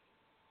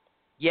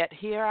 Yet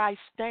here I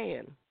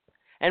stand.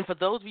 And for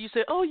those of you who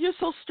say, oh, you're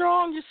so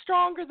strong, you're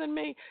stronger than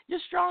me, you're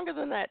stronger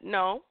than that.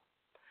 No,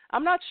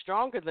 I'm not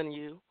stronger than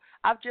you.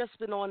 I've just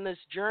been on this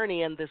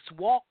journey and this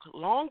walk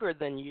longer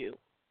than you.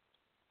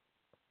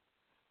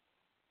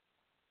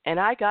 And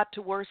I got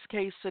to worst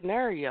case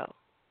scenario.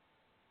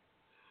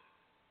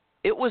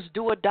 It was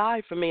do or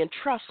die for me, and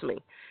trust me,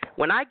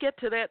 when I get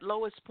to that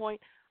lowest point,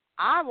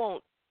 I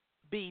won't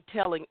be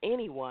telling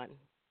anyone.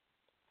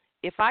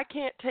 If I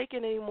can't take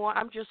it anymore,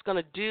 I'm just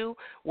going to do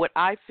what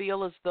I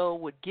feel as though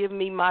would give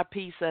me my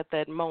peace at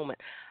that moment.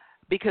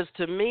 Because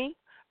to me,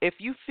 if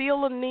you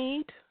feel a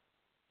need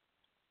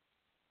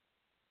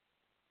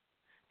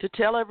to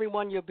tell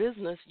everyone your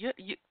business,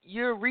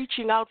 you're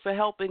reaching out for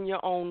help in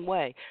your own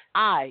way.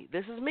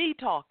 This is me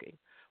talking.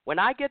 When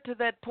I get to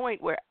that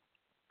point where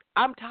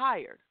I'm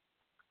tired,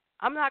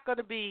 I'm not going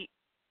to be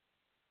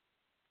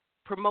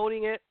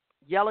promoting it,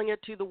 yelling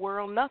it to the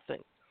world,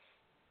 nothing.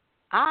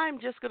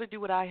 I'm just going to do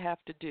what I have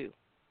to do.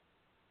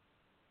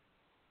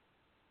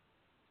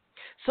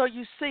 So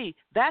you see,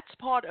 that's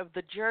part of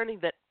the journey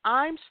that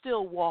I'm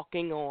still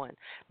walking on.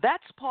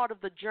 That's part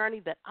of the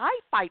journey that I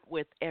fight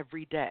with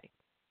every day.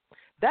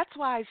 That's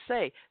why I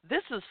say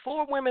this is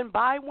for women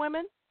by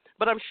women,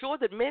 but I'm sure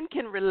that men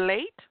can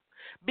relate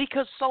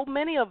because so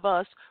many of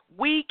us,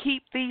 we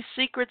keep these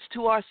secrets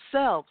to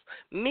ourselves.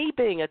 Me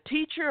being a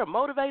teacher, a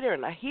motivator,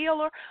 and a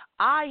healer,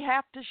 I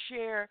have to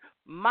share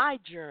my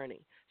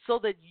journey so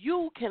that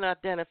you can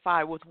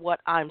identify with what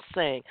I'm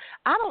saying.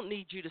 I don't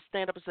need you to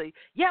stand up and say,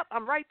 yep,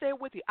 I'm right there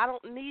with you. I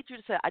don't need you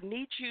to say, I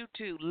need you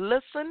to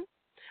listen.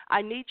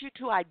 I need you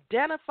to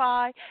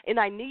identify, and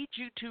I need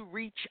you to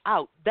reach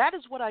out. That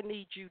is what I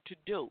need you to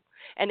do.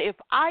 And if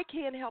I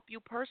can't help you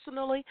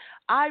personally,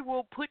 I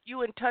will put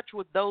you in touch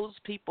with those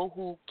people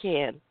who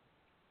can.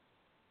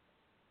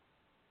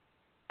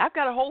 I've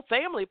got a whole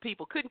family of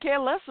people, couldn't care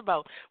less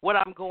about what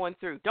I'm going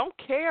through, don't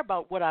care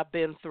about what I've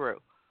been through.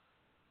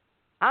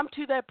 I'm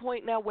to that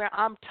point now where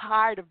I'm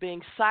tired of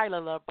being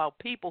silent about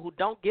people who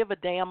don't give a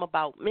damn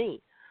about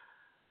me.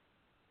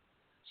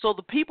 So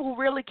the people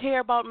who really care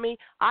about me,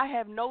 I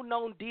have no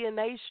known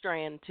DNA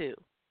strand to.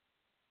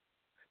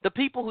 The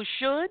people who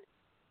should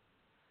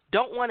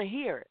don't want to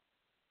hear it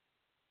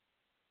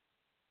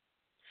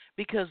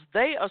because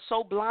they are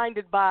so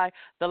blinded by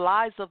the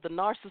lies of the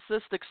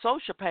narcissistic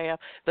sociopath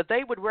that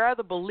they would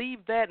rather believe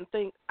that and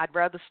think, I'd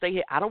rather stay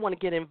here. I don't want to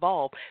get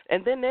involved.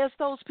 And then there's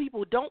those people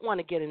who don't want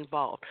to get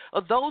involved,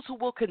 or those who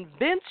will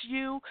convince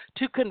you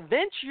to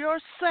convince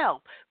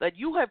yourself that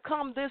you have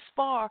come this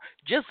far,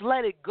 just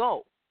let it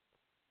go.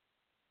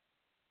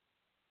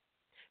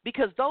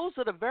 Because those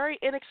are the very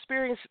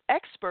inexperienced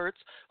experts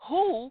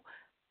who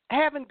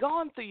haven't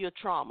gone through your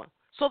trauma.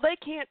 So they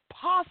can't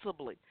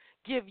possibly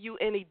give you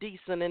any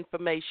decent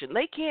information.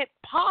 They can't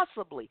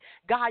possibly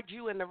guide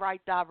you in the right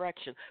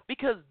direction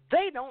because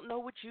they don't know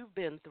what you've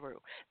been through.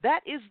 That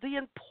is the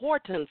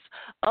importance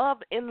of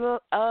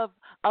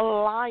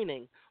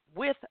aligning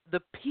with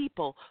the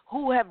people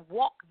who have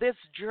walked this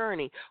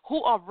journey,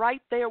 who are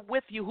right there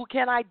with you, who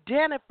can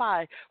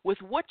identify with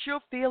what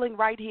you're feeling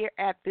right here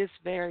at this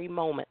very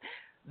moment.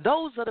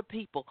 Those are the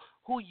people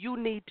who you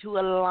need to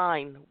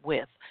align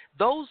with.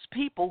 Those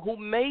people who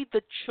made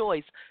the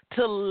choice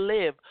to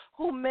live,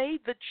 who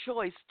made the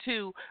choice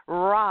to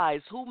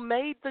rise, who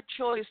made the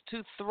choice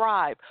to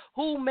thrive,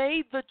 who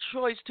made the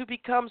choice to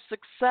become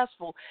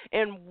successful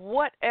in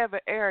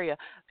whatever area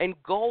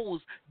and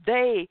goals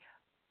they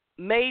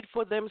made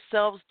for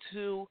themselves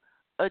to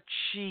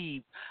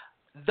achieve.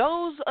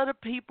 Those are the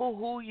people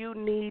who you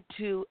need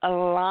to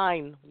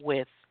align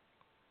with.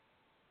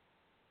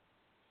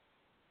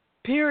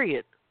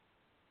 Period.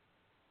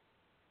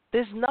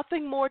 There's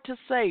nothing more to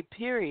say,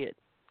 period.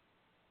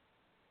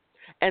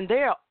 And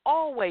there are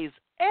always,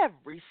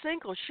 every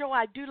single show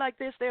I do like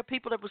this, there are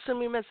people that will send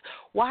me a message,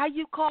 why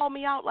you call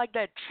me out like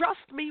that?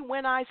 Trust me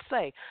when I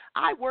say,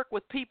 I work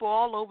with people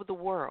all over the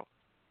world.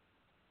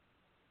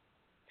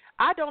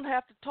 I don't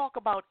have to talk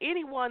about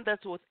anyone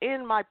that's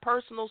within my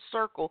personal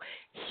circle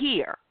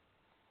here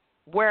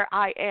where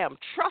I am.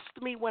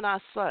 Trust me when I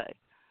say,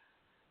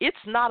 it's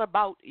not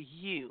about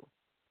you.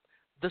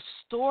 The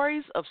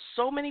stories of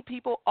so many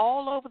people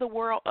all over the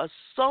world are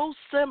so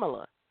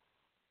similar.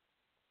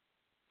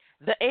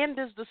 The end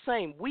is the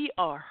same. We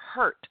are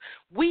hurt.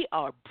 We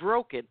are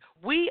broken.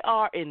 We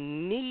are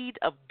in need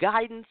of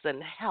guidance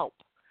and help,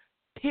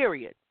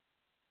 period.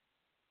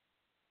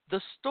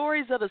 The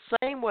stories are the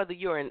same whether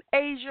you're in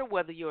Asia,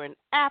 whether you're in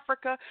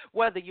Africa,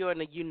 whether you're in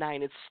the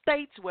United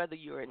States, whether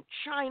you're in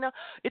China.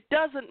 It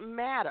doesn't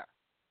matter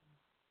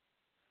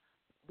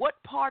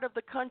what part of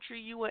the country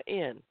you are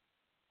in.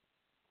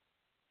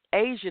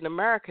 Asian,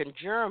 American,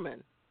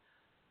 German,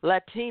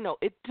 Latino,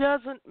 it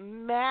doesn't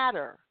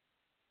matter.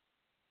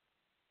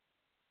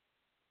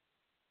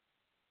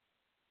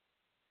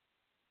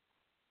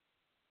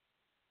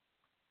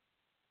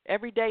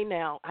 Every day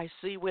now I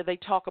see where they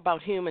talk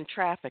about human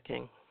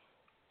trafficking.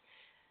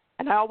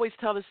 And I always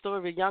tell the story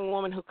of a young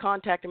woman who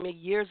contacted me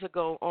years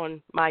ago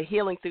on my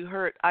Healing Through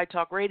Hurt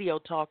iTalk radio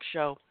talk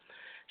show.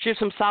 She was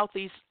from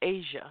Southeast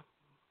Asia.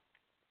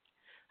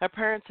 Her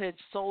parents had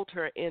sold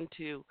her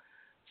into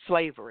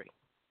slavery.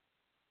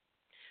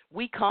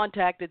 We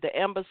contacted the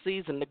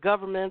embassies and the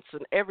governments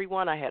and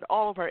everyone. I had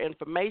all of her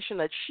information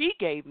that she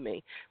gave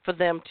me for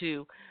them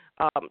to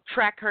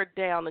track her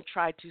down and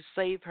try to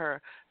save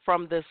her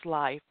from this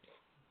life.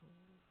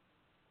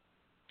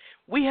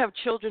 We have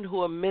children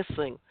who are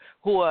missing,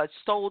 who are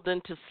sold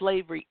into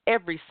slavery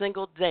every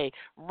single day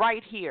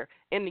right here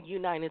in the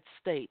United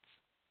States.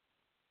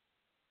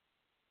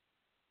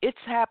 It's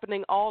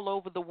happening all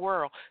over the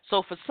world.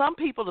 So for some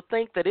people to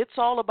think that it's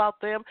all about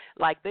them,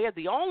 like they're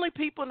the only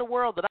people in the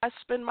world that I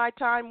spend my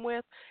time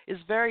with, is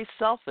very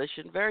selfish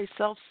and very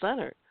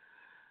self-centered.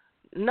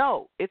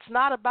 No, it's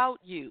not about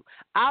you.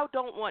 I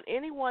don't want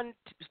anyone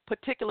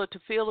particular to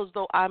feel as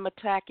though I'm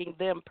attacking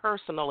them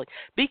personally,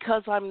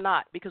 because I'm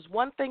not. Because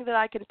one thing that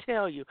I can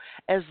tell you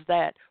is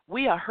that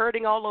we are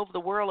hurting all over the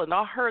world, and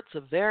our hurts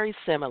are very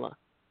similar.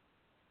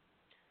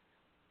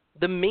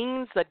 The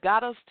means that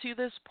got us to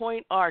this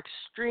point are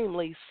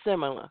extremely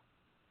similar.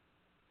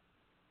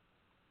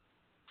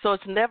 So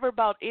it's never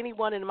about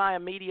anyone in my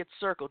immediate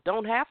circle.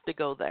 Don't have to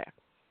go there.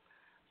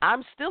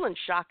 I'm still in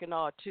shock and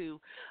awe to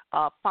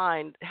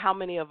find how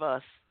many of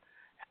us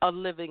are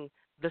living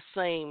the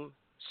same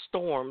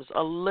storms,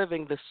 are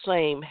living the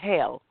same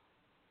hell.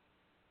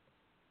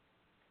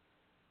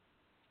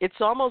 It's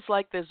almost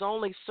like there's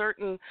only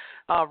certain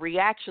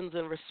reactions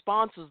and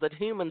responses that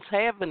humans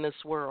have in this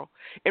world,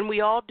 and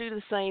we all do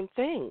the same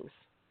things.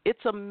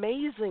 It's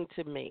amazing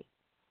to me.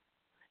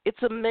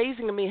 It's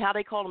amazing to me how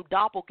they call them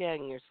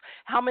doppelgangers.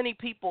 How many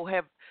people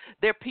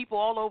there are people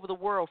all over the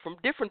world from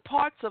different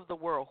parts of the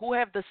world who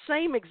have the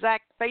same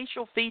exact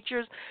facial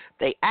features.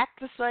 They act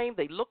the same.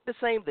 They look the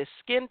same. Their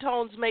skin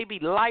tones may be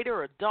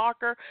lighter or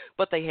darker,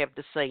 but they have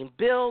the same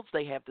builds.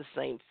 They have the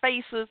same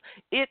faces.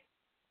 It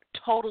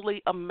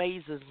totally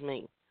amazes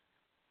me.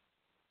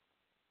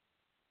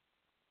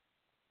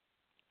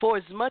 For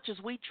as much as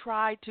we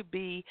try to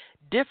be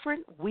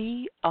different,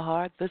 we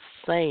are the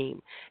same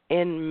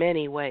in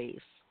many ways.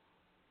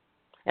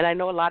 And I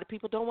know a lot of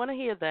people don't want to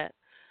hear that,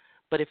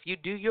 But if you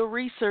do your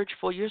research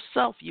for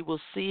yourself, you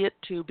will see it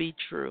to be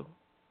true.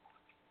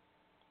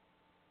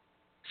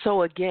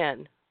 So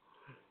again,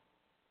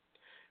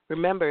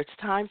 remember, it's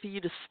time for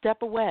you to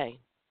step away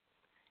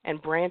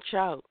and branch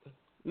out.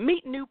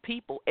 Meet new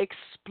people,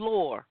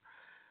 explore,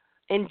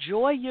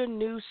 enjoy your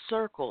new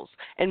circles,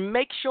 and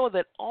make sure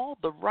that all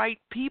the right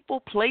people,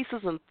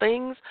 places, and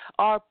things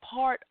are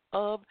part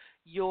of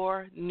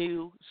your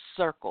new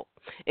circle.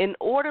 In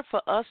order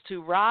for us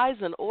to rise,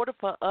 in order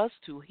for us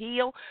to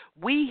heal,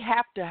 we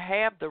have to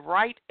have the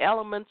right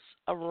elements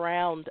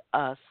around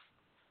us.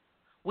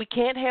 We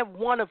can't have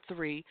one of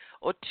three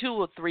or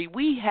two of three.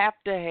 We have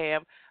to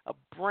have a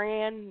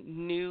brand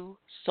new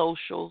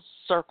social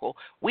circle.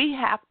 We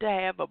have to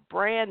have a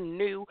brand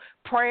new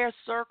prayer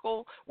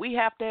circle. We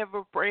have to have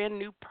a brand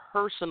new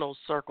personal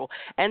circle.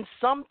 And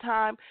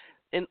sometime,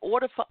 in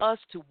order for us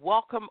to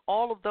welcome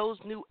all of those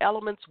new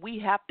elements, we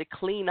have to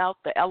clean out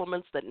the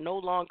elements that no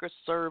longer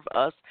serve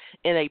us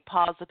in a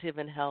positive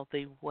and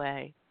healthy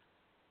way.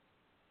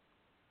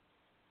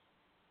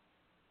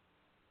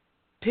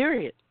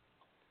 Period.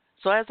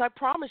 So as I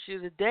promised you,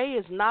 today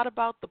is not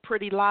about the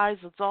pretty lies.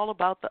 It's all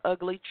about the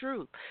ugly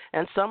truth.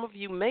 And some of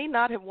you may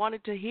not have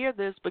wanted to hear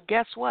this, but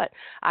guess what?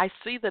 I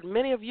see that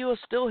many of you are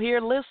still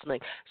here listening.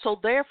 So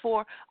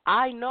therefore,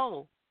 I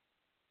know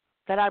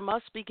that I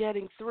must be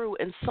getting through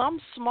in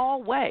some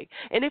small way.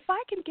 And if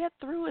I can get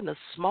through in a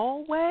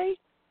small way,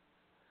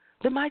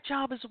 then my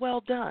job is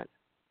well done.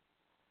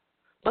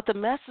 But the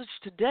message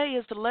today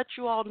is to let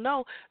you all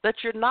know that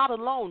you're not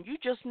alone. You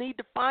just need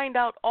to find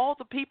out all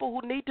the people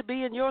who need to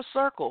be in your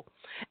circle.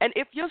 And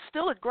if you're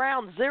still at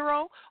ground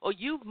zero or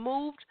you've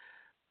moved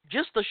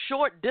just a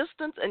short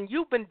distance and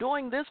you've been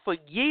doing this for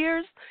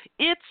years,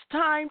 it's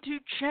time to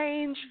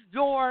change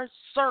your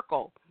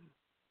circle.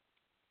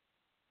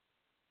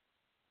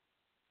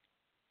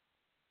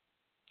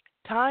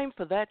 Time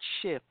for that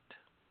shift.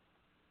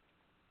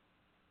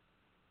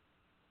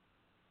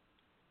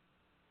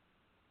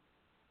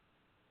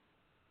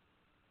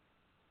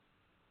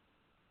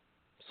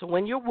 So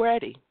when you're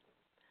ready,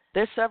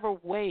 there's several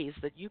ways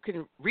that you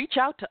can reach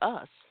out to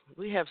us.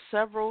 We have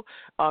several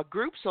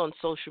groups on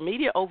social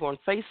media. Over on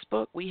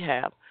Facebook, we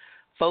have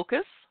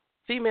Focus,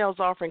 Females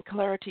Offering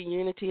Clarity,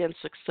 Unity, and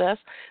Success.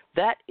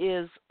 That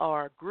is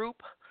our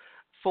group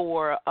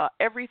for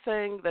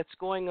everything that's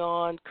going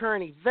on,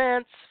 current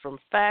events, from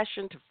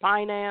fashion to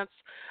finance,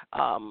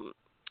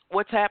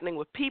 what's happening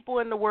with people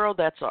in the world.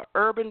 That's our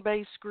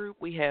urban-based group.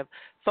 We have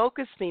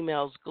Focus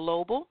Females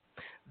Global.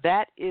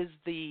 That is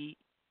the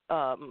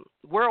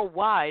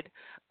worldwide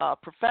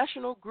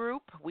professional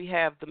group. We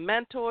have the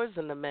mentors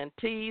and the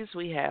mentees.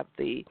 We have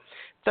the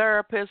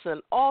therapists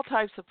and all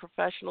types of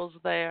professionals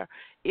there.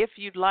 If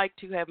you'd like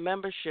to have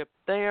membership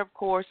there, of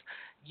course,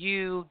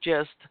 you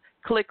just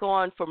click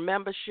on for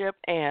membership,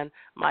 and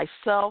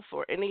myself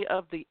or any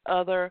of the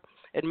other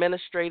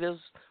administrators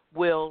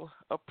will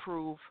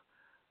approve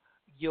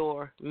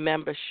your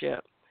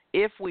membership.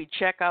 If we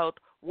check out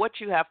what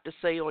you have to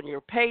say on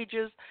your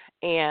pages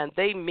and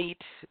they meet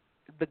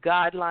the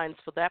guidelines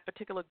for that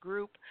particular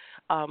group,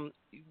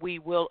 we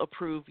will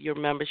approve your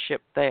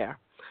membership there.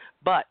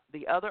 But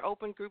the other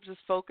open groups is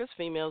Focus,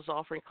 Females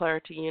Offering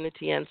Clarity,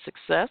 Unity, and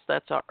Success.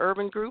 That's our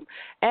urban group.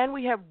 And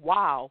we have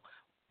WOW,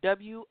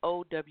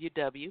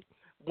 W-O-W-W,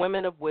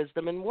 Women of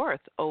Wisdom and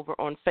Worth, over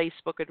on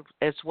Facebook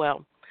as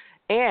well.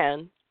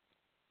 And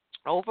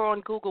over on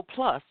Google+,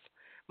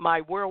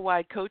 my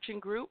worldwide coaching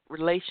group,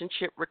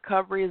 Relationship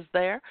Recovery, is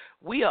there.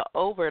 We are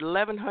over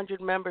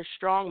 1,100 members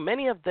strong.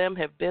 Many of them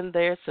have been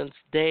there since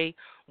day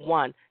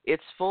one.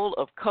 It's full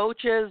of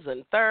coaches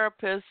and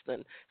therapists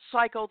and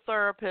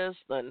psychotherapists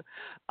and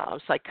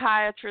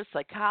psychiatrists,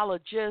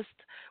 psychologists.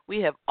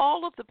 We have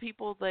all of the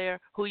people there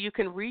who you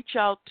can reach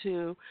out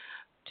to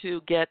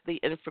get the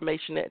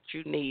information that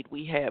you need.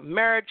 We have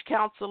marriage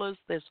counselors.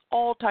 There's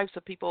all types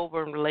of people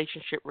over in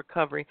Relationship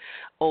Recovery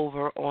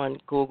over on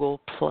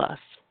Google+.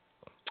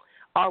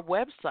 Our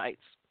websites,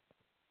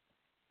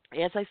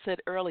 as I said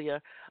earlier,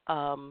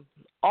 all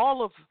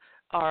of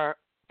our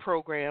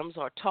programs,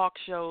 our talk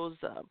shows,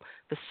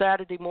 the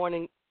Saturday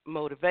morning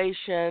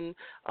motivation,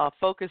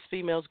 Focus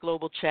Females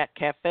Global Chat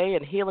Cafe,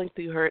 and Healing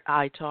Through Hurt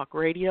iTalk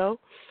Radio,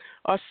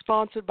 are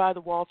sponsored by the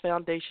Wall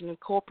Foundation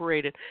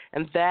Incorporated,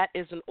 and that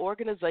is an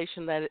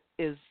organization that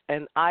is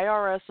an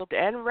IRS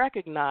and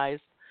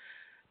recognized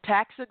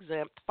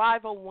tax-exempt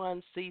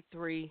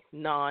 501c3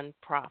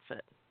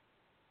 nonprofit.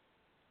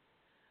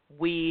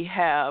 We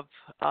have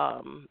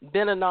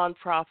been a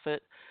nonprofit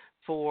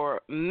for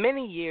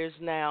many years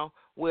now.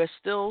 We're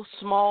still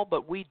small,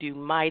 but we do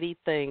mighty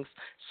things.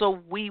 So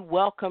we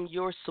welcome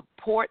your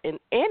support in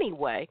any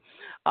way.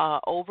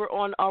 Over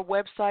on our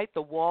website,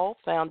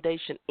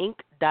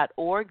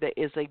 thewallfoundationinc.org, there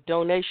is a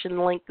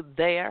donation link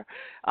there.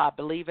 I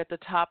believe at the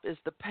top is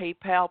the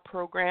PayPal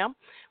program.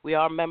 We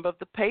are a member of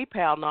the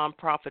PayPal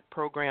nonprofit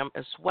program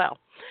as well.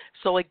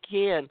 So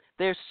again,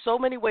 there's so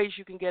many ways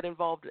you can get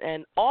involved,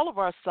 and all of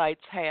our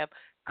sites have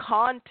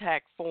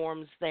contact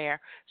forms there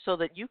so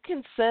that you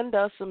can send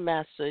us a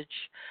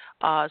message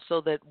so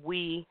that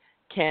we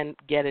can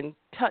get in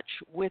touch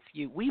with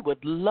you. We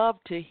would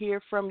love to hear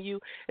from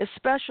you,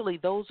 especially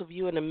those of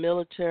you in the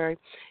military.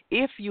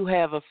 If you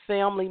have a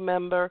family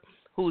member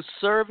who's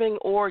serving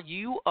or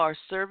you are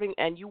serving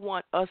and you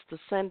want us to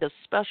send a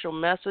special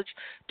message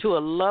to a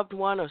loved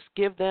one or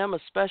give them a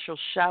special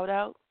shout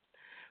out,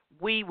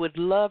 we would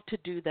love to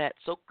do that.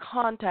 So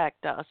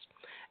contact us.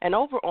 And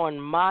over on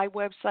my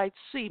website,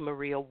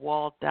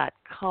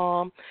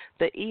 cmariawall.com,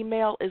 the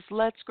email is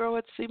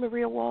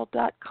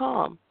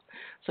letsgrow@cmariawall.com.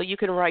 So you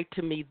can write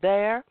to me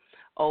there.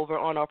 Over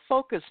on our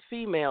Focus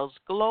Females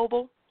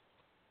Global.com,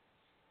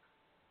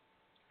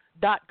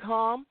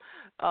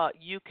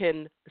 you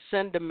can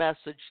send a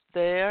message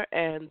there,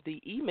 and the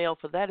email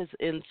for that is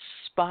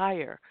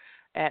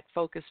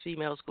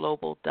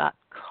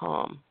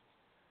inspire@focusfemalesglobal.com.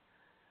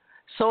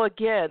 So,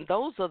 again,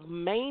 those are the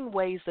main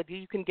ways that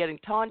you can get in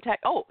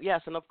contact. Oh,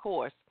 yes, and of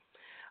course,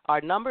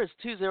 our number is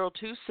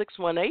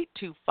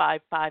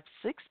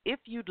 202-618-2556. If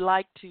you'd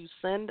like to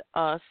send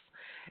us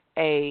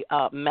a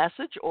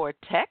message or a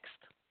text,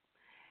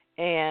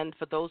 and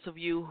for those of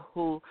you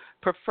who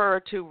prefer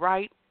to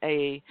write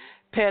a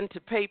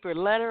pen-to-paper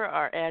letter,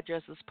 our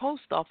address is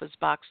Post Office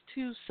Box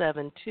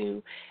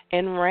 272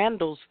 in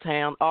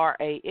Randallstown,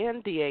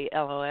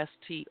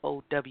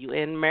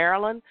 Randalstown,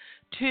 Maryland,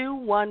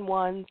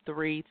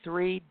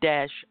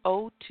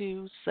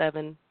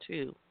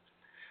 21133-0272.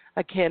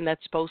 Again,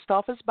 that's Post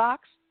Office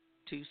Box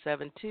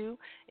 272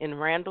 in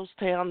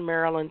Randallstown,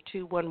 Maryland,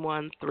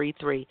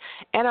 21133.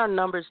 And our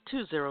number is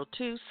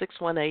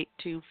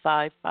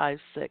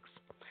 202-618-2556.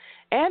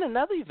 And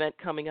another event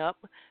coming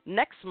up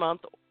next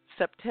month,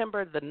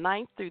 September the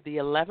 9th through the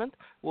 11th,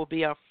 will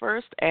be our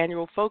first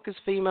annual Focus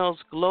Females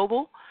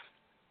Global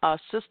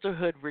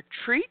Sisterhood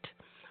Retreat.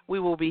 We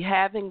will be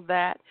having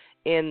that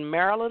in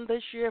Maryland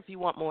this year. If you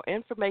want more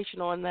information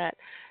on that,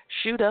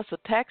 shoot us a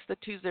text at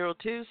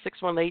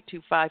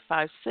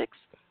 202-618-2556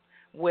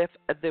 with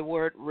the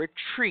word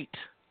retreat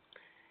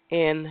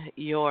in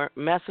your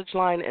message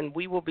line, and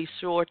we will be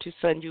sure to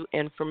send you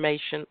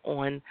information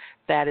on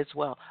that as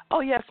well. Oh,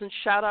 yes, and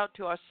shout out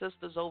to our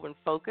sisters over in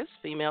Focus,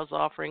 Females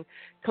Offering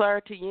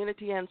Clarity,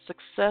 Unity, and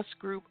Success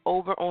Group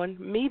over on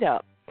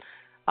Meetup.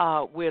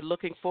 We're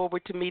looking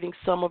forward to meeting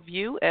some of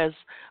you as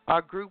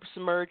our groups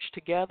merge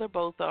together,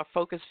 both our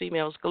Focus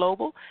Females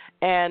Global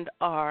and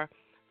our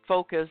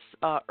Focus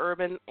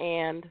Urban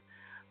and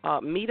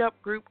Meetup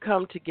group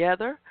come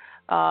together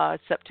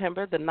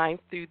September the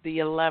 9th through the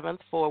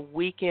 11th for a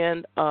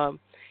weekend of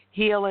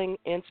healing,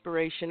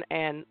 inspiration,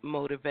 and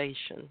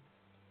motivation.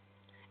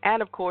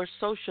 And, of course,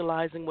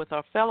 socializing with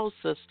our fellow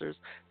sisters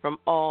from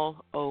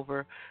all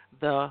over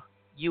the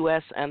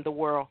U.S. and the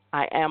world.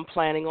 I am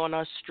planning on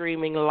us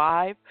streaming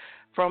live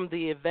from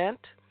the event,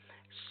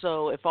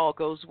 so if all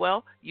goes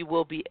well, you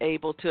will be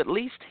able to at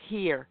least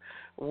hear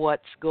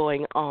what's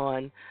going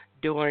on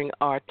during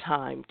our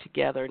time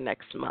together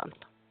next month.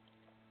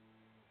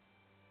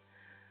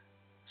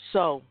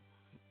 So,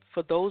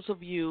 for those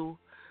of you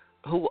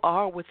who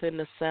are within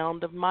the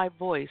sound of my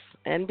voice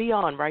and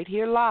beyond, right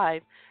here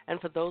live,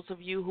 and for those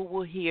of you who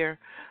will hear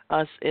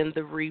us in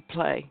the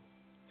replay,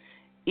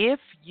 if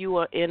you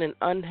are in an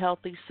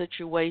unhealthy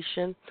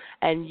situation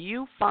and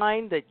you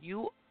find that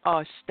you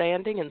are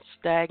standing in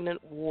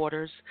stagnant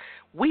waters,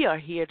 we are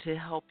here to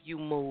help you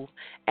move.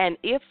 And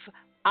if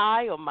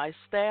I or my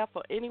staff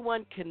or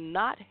anyone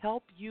cannot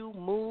help you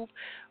move,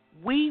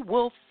 we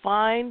will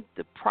find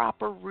the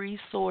proper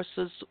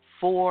resources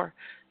for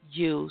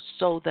you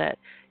so that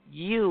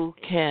you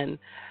can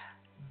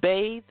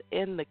bathe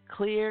in the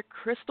clear,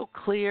 crystal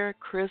clear,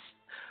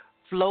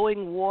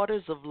 flowing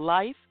waters of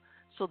life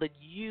so that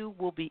you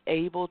will be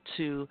able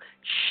to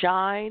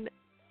shine,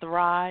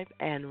 thrive,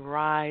 and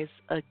rise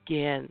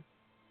again.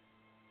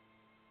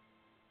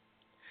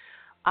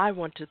 I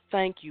want to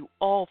thank you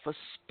all for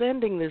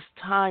spending this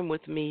time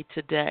with me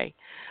today.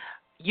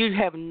 You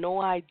have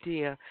no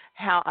idea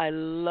how I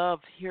love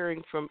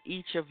hearing from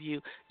each of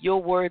you.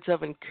 Your words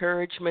of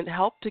encouragement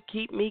help to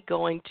keep me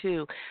going,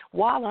 too,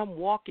 while I'm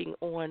walking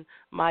on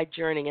my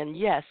journey. And,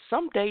 yes,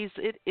 some days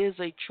it is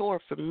a chore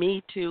for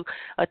me to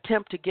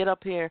attempt to get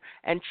up here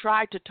and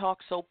try to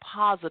talk so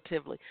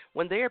positively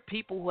when there are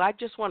people who I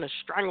just want to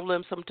strangle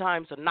them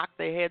sometimes or knock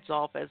their heads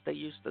off, as they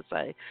used to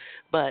say.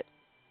 But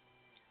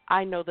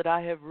I know that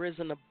I have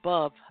risen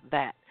above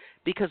that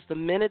because the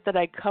minute that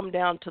I come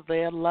down to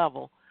their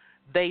level,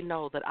 they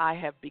know that I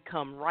have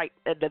become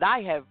that I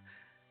have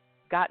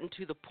gotten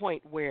to the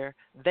point where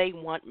they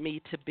want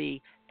me to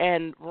be.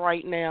 And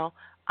right now,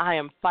 I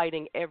am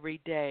fighting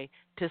every day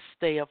to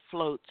stay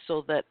afloat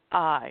so that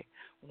I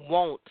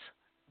won't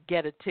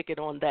get a ticket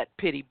on that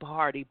pity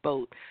party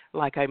boat,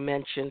 like I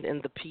mentioned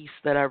in the piece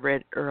that I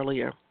read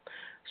earlier.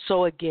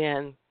 So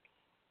again,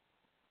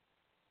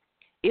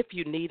 if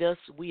you need us,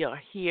 we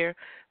are here.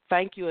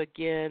 Thank you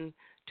again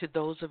to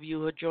those of you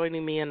who are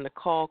joining me in the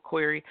call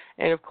query,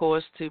 and, of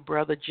course, to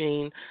Brother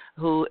Gene,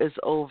 who is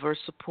over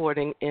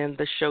supporting in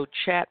the show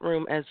chat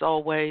room, as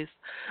always.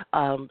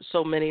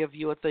 So many of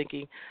you are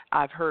thinking,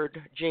 I've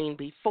heard Gene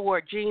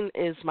before. Gene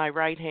is my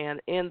right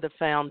hand in the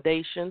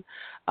foundation.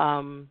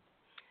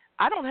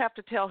 I don't have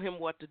to tell him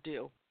what to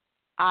do.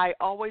 I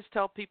always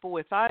tell people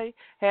if I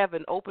have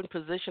an open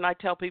position, I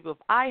tell people if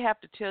I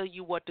have to tell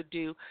you what to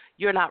do,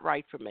 you're not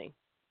right for me.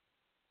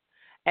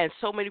 And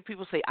so many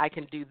people say, I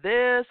can do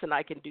this and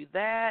I can do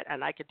that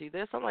and I can do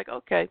this. I'm like,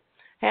 okay,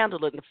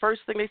 handle it. And the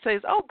first thing they say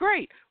is, oh,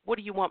 great. What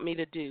do you want me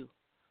to do?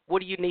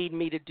 What do you need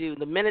me to do?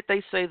 The minute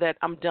they say that,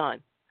 I'm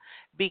done.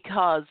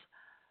 Because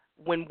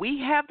when we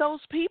have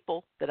those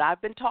people that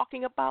I've been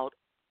talking about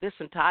this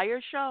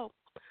entire show,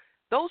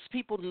 those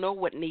people know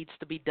what needs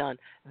to be done.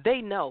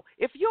 They know.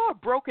 If you're a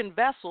broken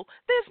vessel,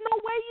 there's no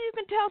way you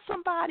can tell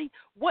somebody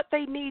what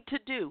they need to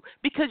do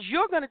because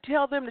you're going to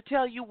tell them to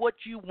tell you what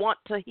you want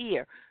to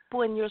hear.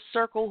 People in your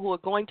circle who are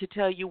going to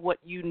tell you what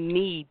you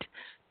need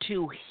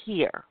to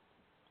hear.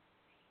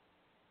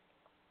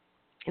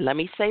 And let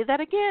me say that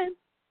again.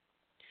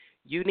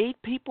 You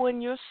need people in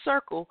your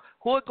circle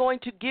who are going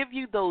to give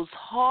you those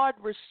hard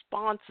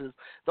responses,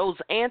 those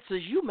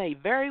answers you may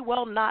very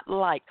well not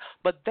like,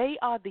 but they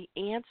are the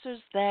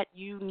answers that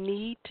you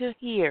need to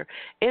hear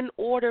in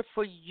order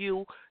for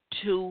you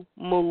to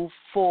move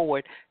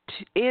forward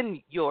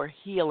in your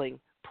healing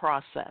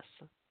process.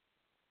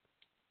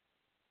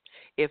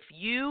 If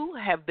you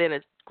have been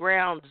at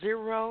ground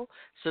zero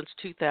since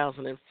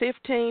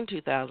 2015,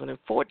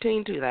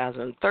 2014,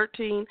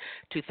 2013,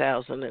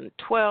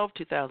 2012,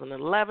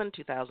 2011,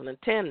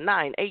 2010,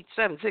 9, 8,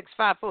 7, 6,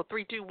 5, 4,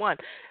 3, 2, 1,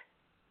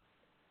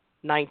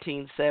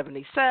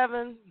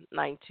 1977,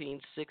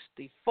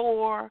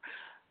 1964,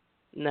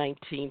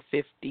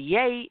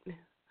 1958,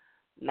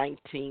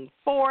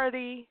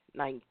 1940,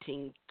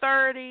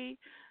 1930,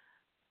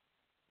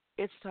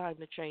 it's time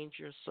to change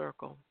your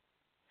circle.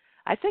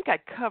 I think I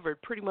covered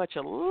pretty much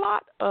a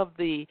lot of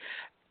the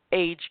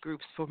age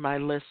groups for my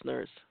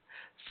listeners.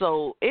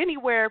 So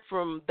anywhere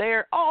from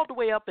there all the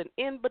way up and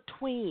in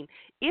between,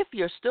 if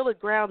you're still at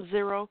ground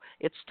zero,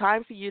 it's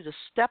time for you to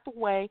step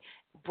away,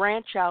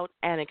 branch out,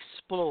 and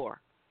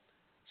explore.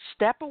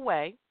 Step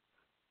away,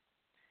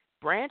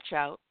 branch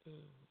out,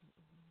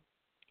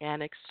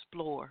 and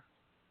explore.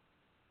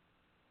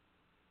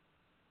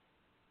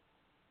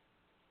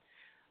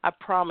 I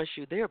promise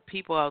you, there are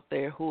people out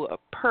there who are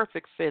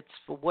perfect fits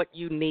for what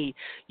you need.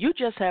 You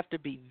just have to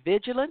be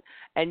vigilant,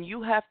 and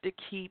you have to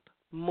keep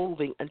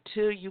moving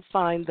until you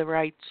find the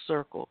right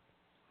circle.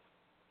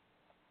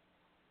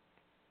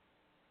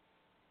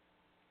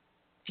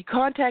 If you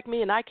contact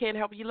me and I can't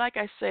help you, like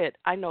I said,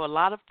 I know a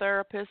lot of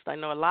therapists. I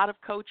know a lot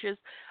of coaches.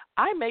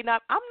 I'm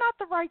not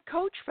the right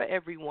coach for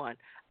everyone.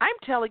 I'm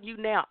telling you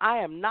now, I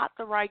am not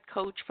the right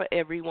coach for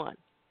everyone.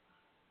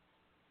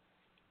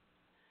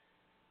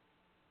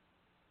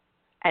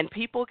 And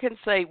people can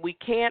say we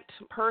can't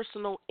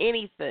personal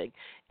anything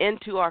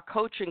into our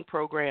coaching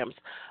programs.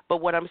 But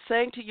what I'm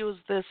saying to you is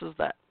this, is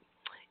that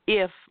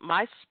if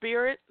my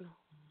spirit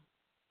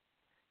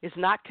is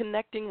not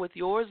connecting with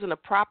yours in a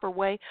proper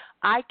way,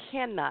 I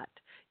cannot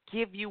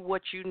give you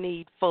what you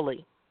need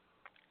fully.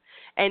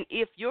 And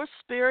if your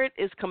spirit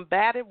is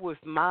combative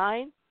with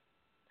mine,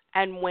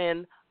 and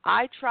when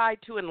I try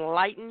to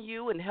enlighten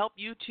you and help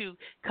you to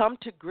come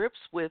to grips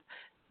with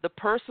the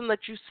person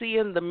that you see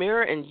in the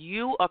mirror and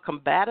you are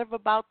combative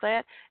about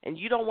that and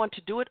you don't want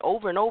to do it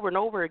over and over and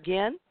over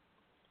again,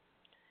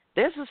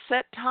 there's a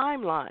set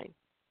timeline.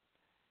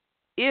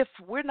 If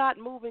we're not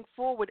moving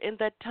forward in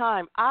that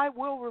time, I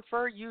will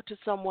refer you to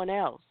someone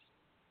else.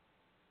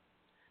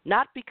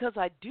 Not because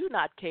I do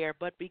not care,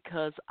 but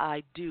because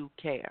I do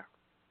care.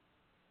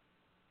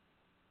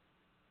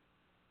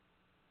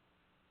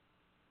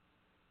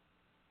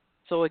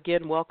 So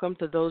again, welcome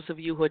to those of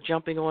you who are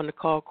jumping on the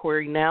call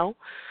query now.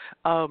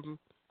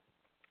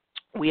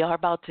 We are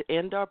about to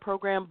end our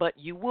program, but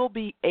you will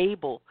be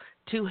able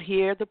to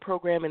hear the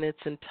program in its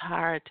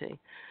entirety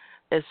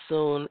as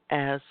soon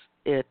as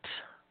it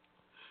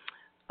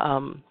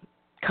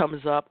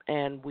comes up,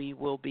 and we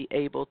will be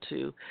able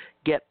to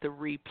get the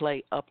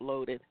replay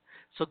uploaded.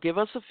 So give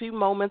us a few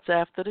moments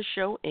after the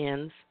show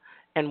ends,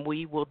 and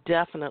we will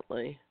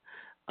definitely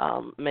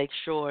make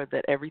sure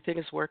that everything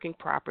is working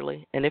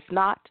properly. And if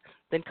not,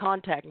 then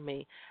contact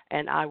me,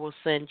 and I will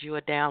send you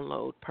a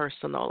download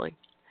personally.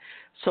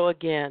 So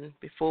again,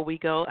 before we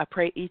go, I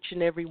pray each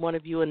and every one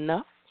of you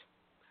enough.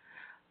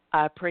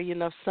 I pray you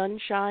enough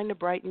sunshine to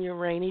brighten your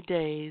rainy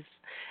days.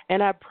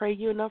 And I pray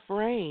you enough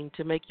rain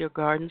to make your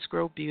gardens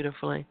grow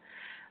beautifully.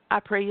 I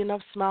pray you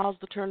enough smiles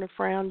to turn the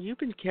frown you've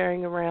been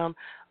carrying around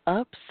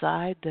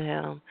upside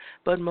down.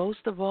 But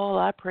most of all,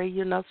 I pray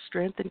you enough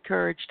strength and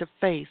courage to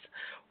face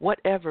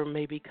whatever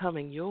may be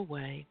coming your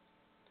way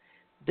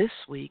this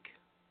week,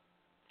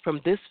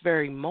 from this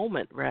very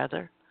moment,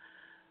 rather,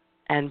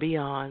 and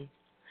beyond.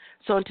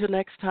 So until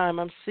next time,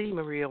 I'm C.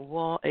 Maria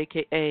Wall,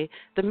 a.k.a.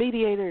 the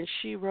mediator and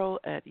Shiro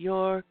at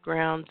your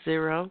ground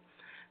zero,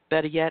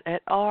 better yet,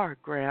 at our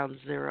ground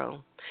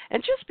zero.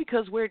 And just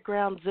because we're at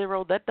ground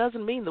zero, that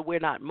doesn't mean that we're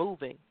not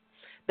moving.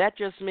 That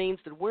just means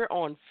that we're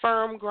on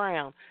firm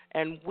ground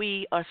and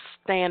we are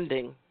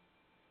standing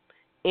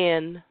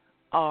in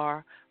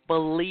our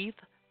belief,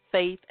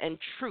 faith, and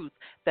truth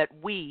that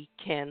we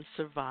can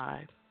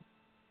survive.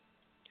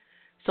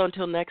 So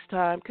until next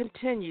time,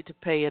 continue to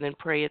pay it and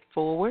pray it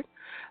forward.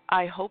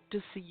 I hope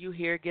to see you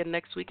here again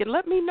next week. And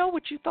let me know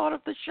what you thought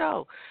of the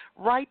show.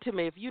 Write to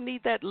me. If you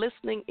need that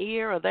listening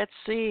ear or that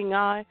seeing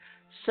eye,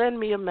 send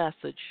me a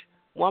message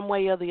one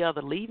way or the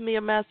other. Leave me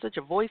a message,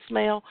 a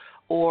voicemail,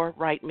 or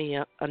write me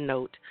a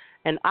note.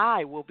 And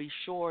I will be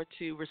sure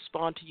to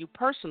respond to you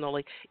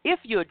personally if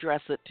you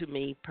address it to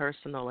me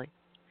personally.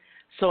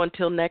 So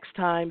until next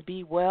time,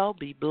 be well,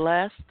 be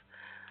blessed.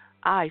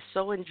 I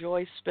so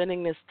enjoy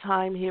spending this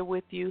time here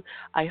with you.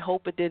 I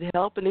hope it did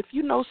help. And if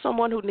you know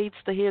someone who needs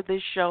to hear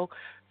this show,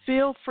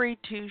 feel free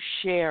to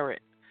share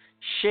it.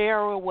 Share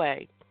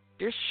away.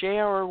 Just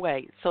share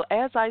away. So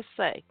as I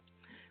say,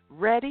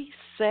 ready,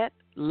 set,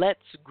 let's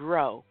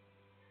grow.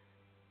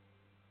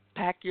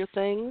 Pack your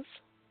things.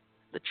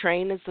 The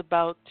train is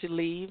about to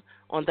leave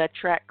on that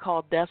track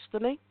called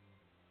Destiny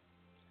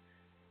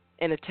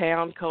in a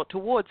town called,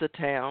 towards a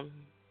town,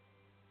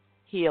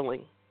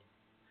 Healing.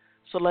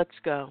 So let's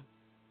go.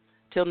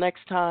 Till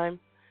next time,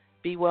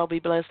 be well, be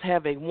blessed.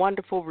 Have a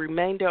wonderful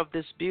remainder of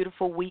this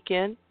beautiful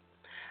weekend.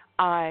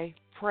 I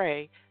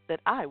pray that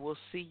I will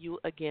see you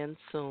again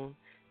soon.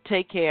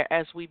 Take care.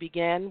 As we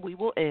began, we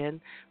will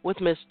end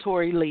with Miss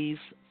Tori Lee's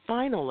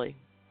Finally.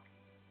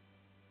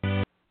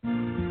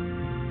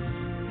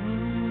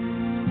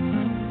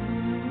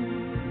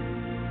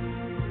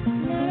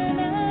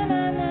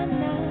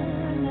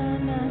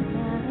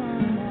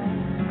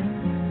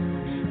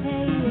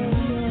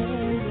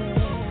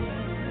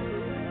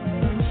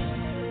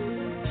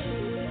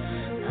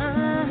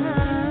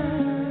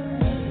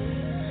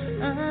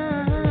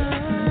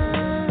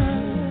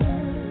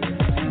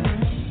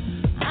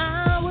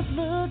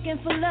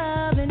 For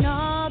love in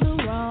all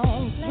the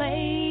wrong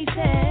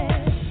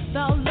places.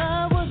 Thought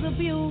love was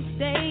abuse,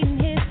 dating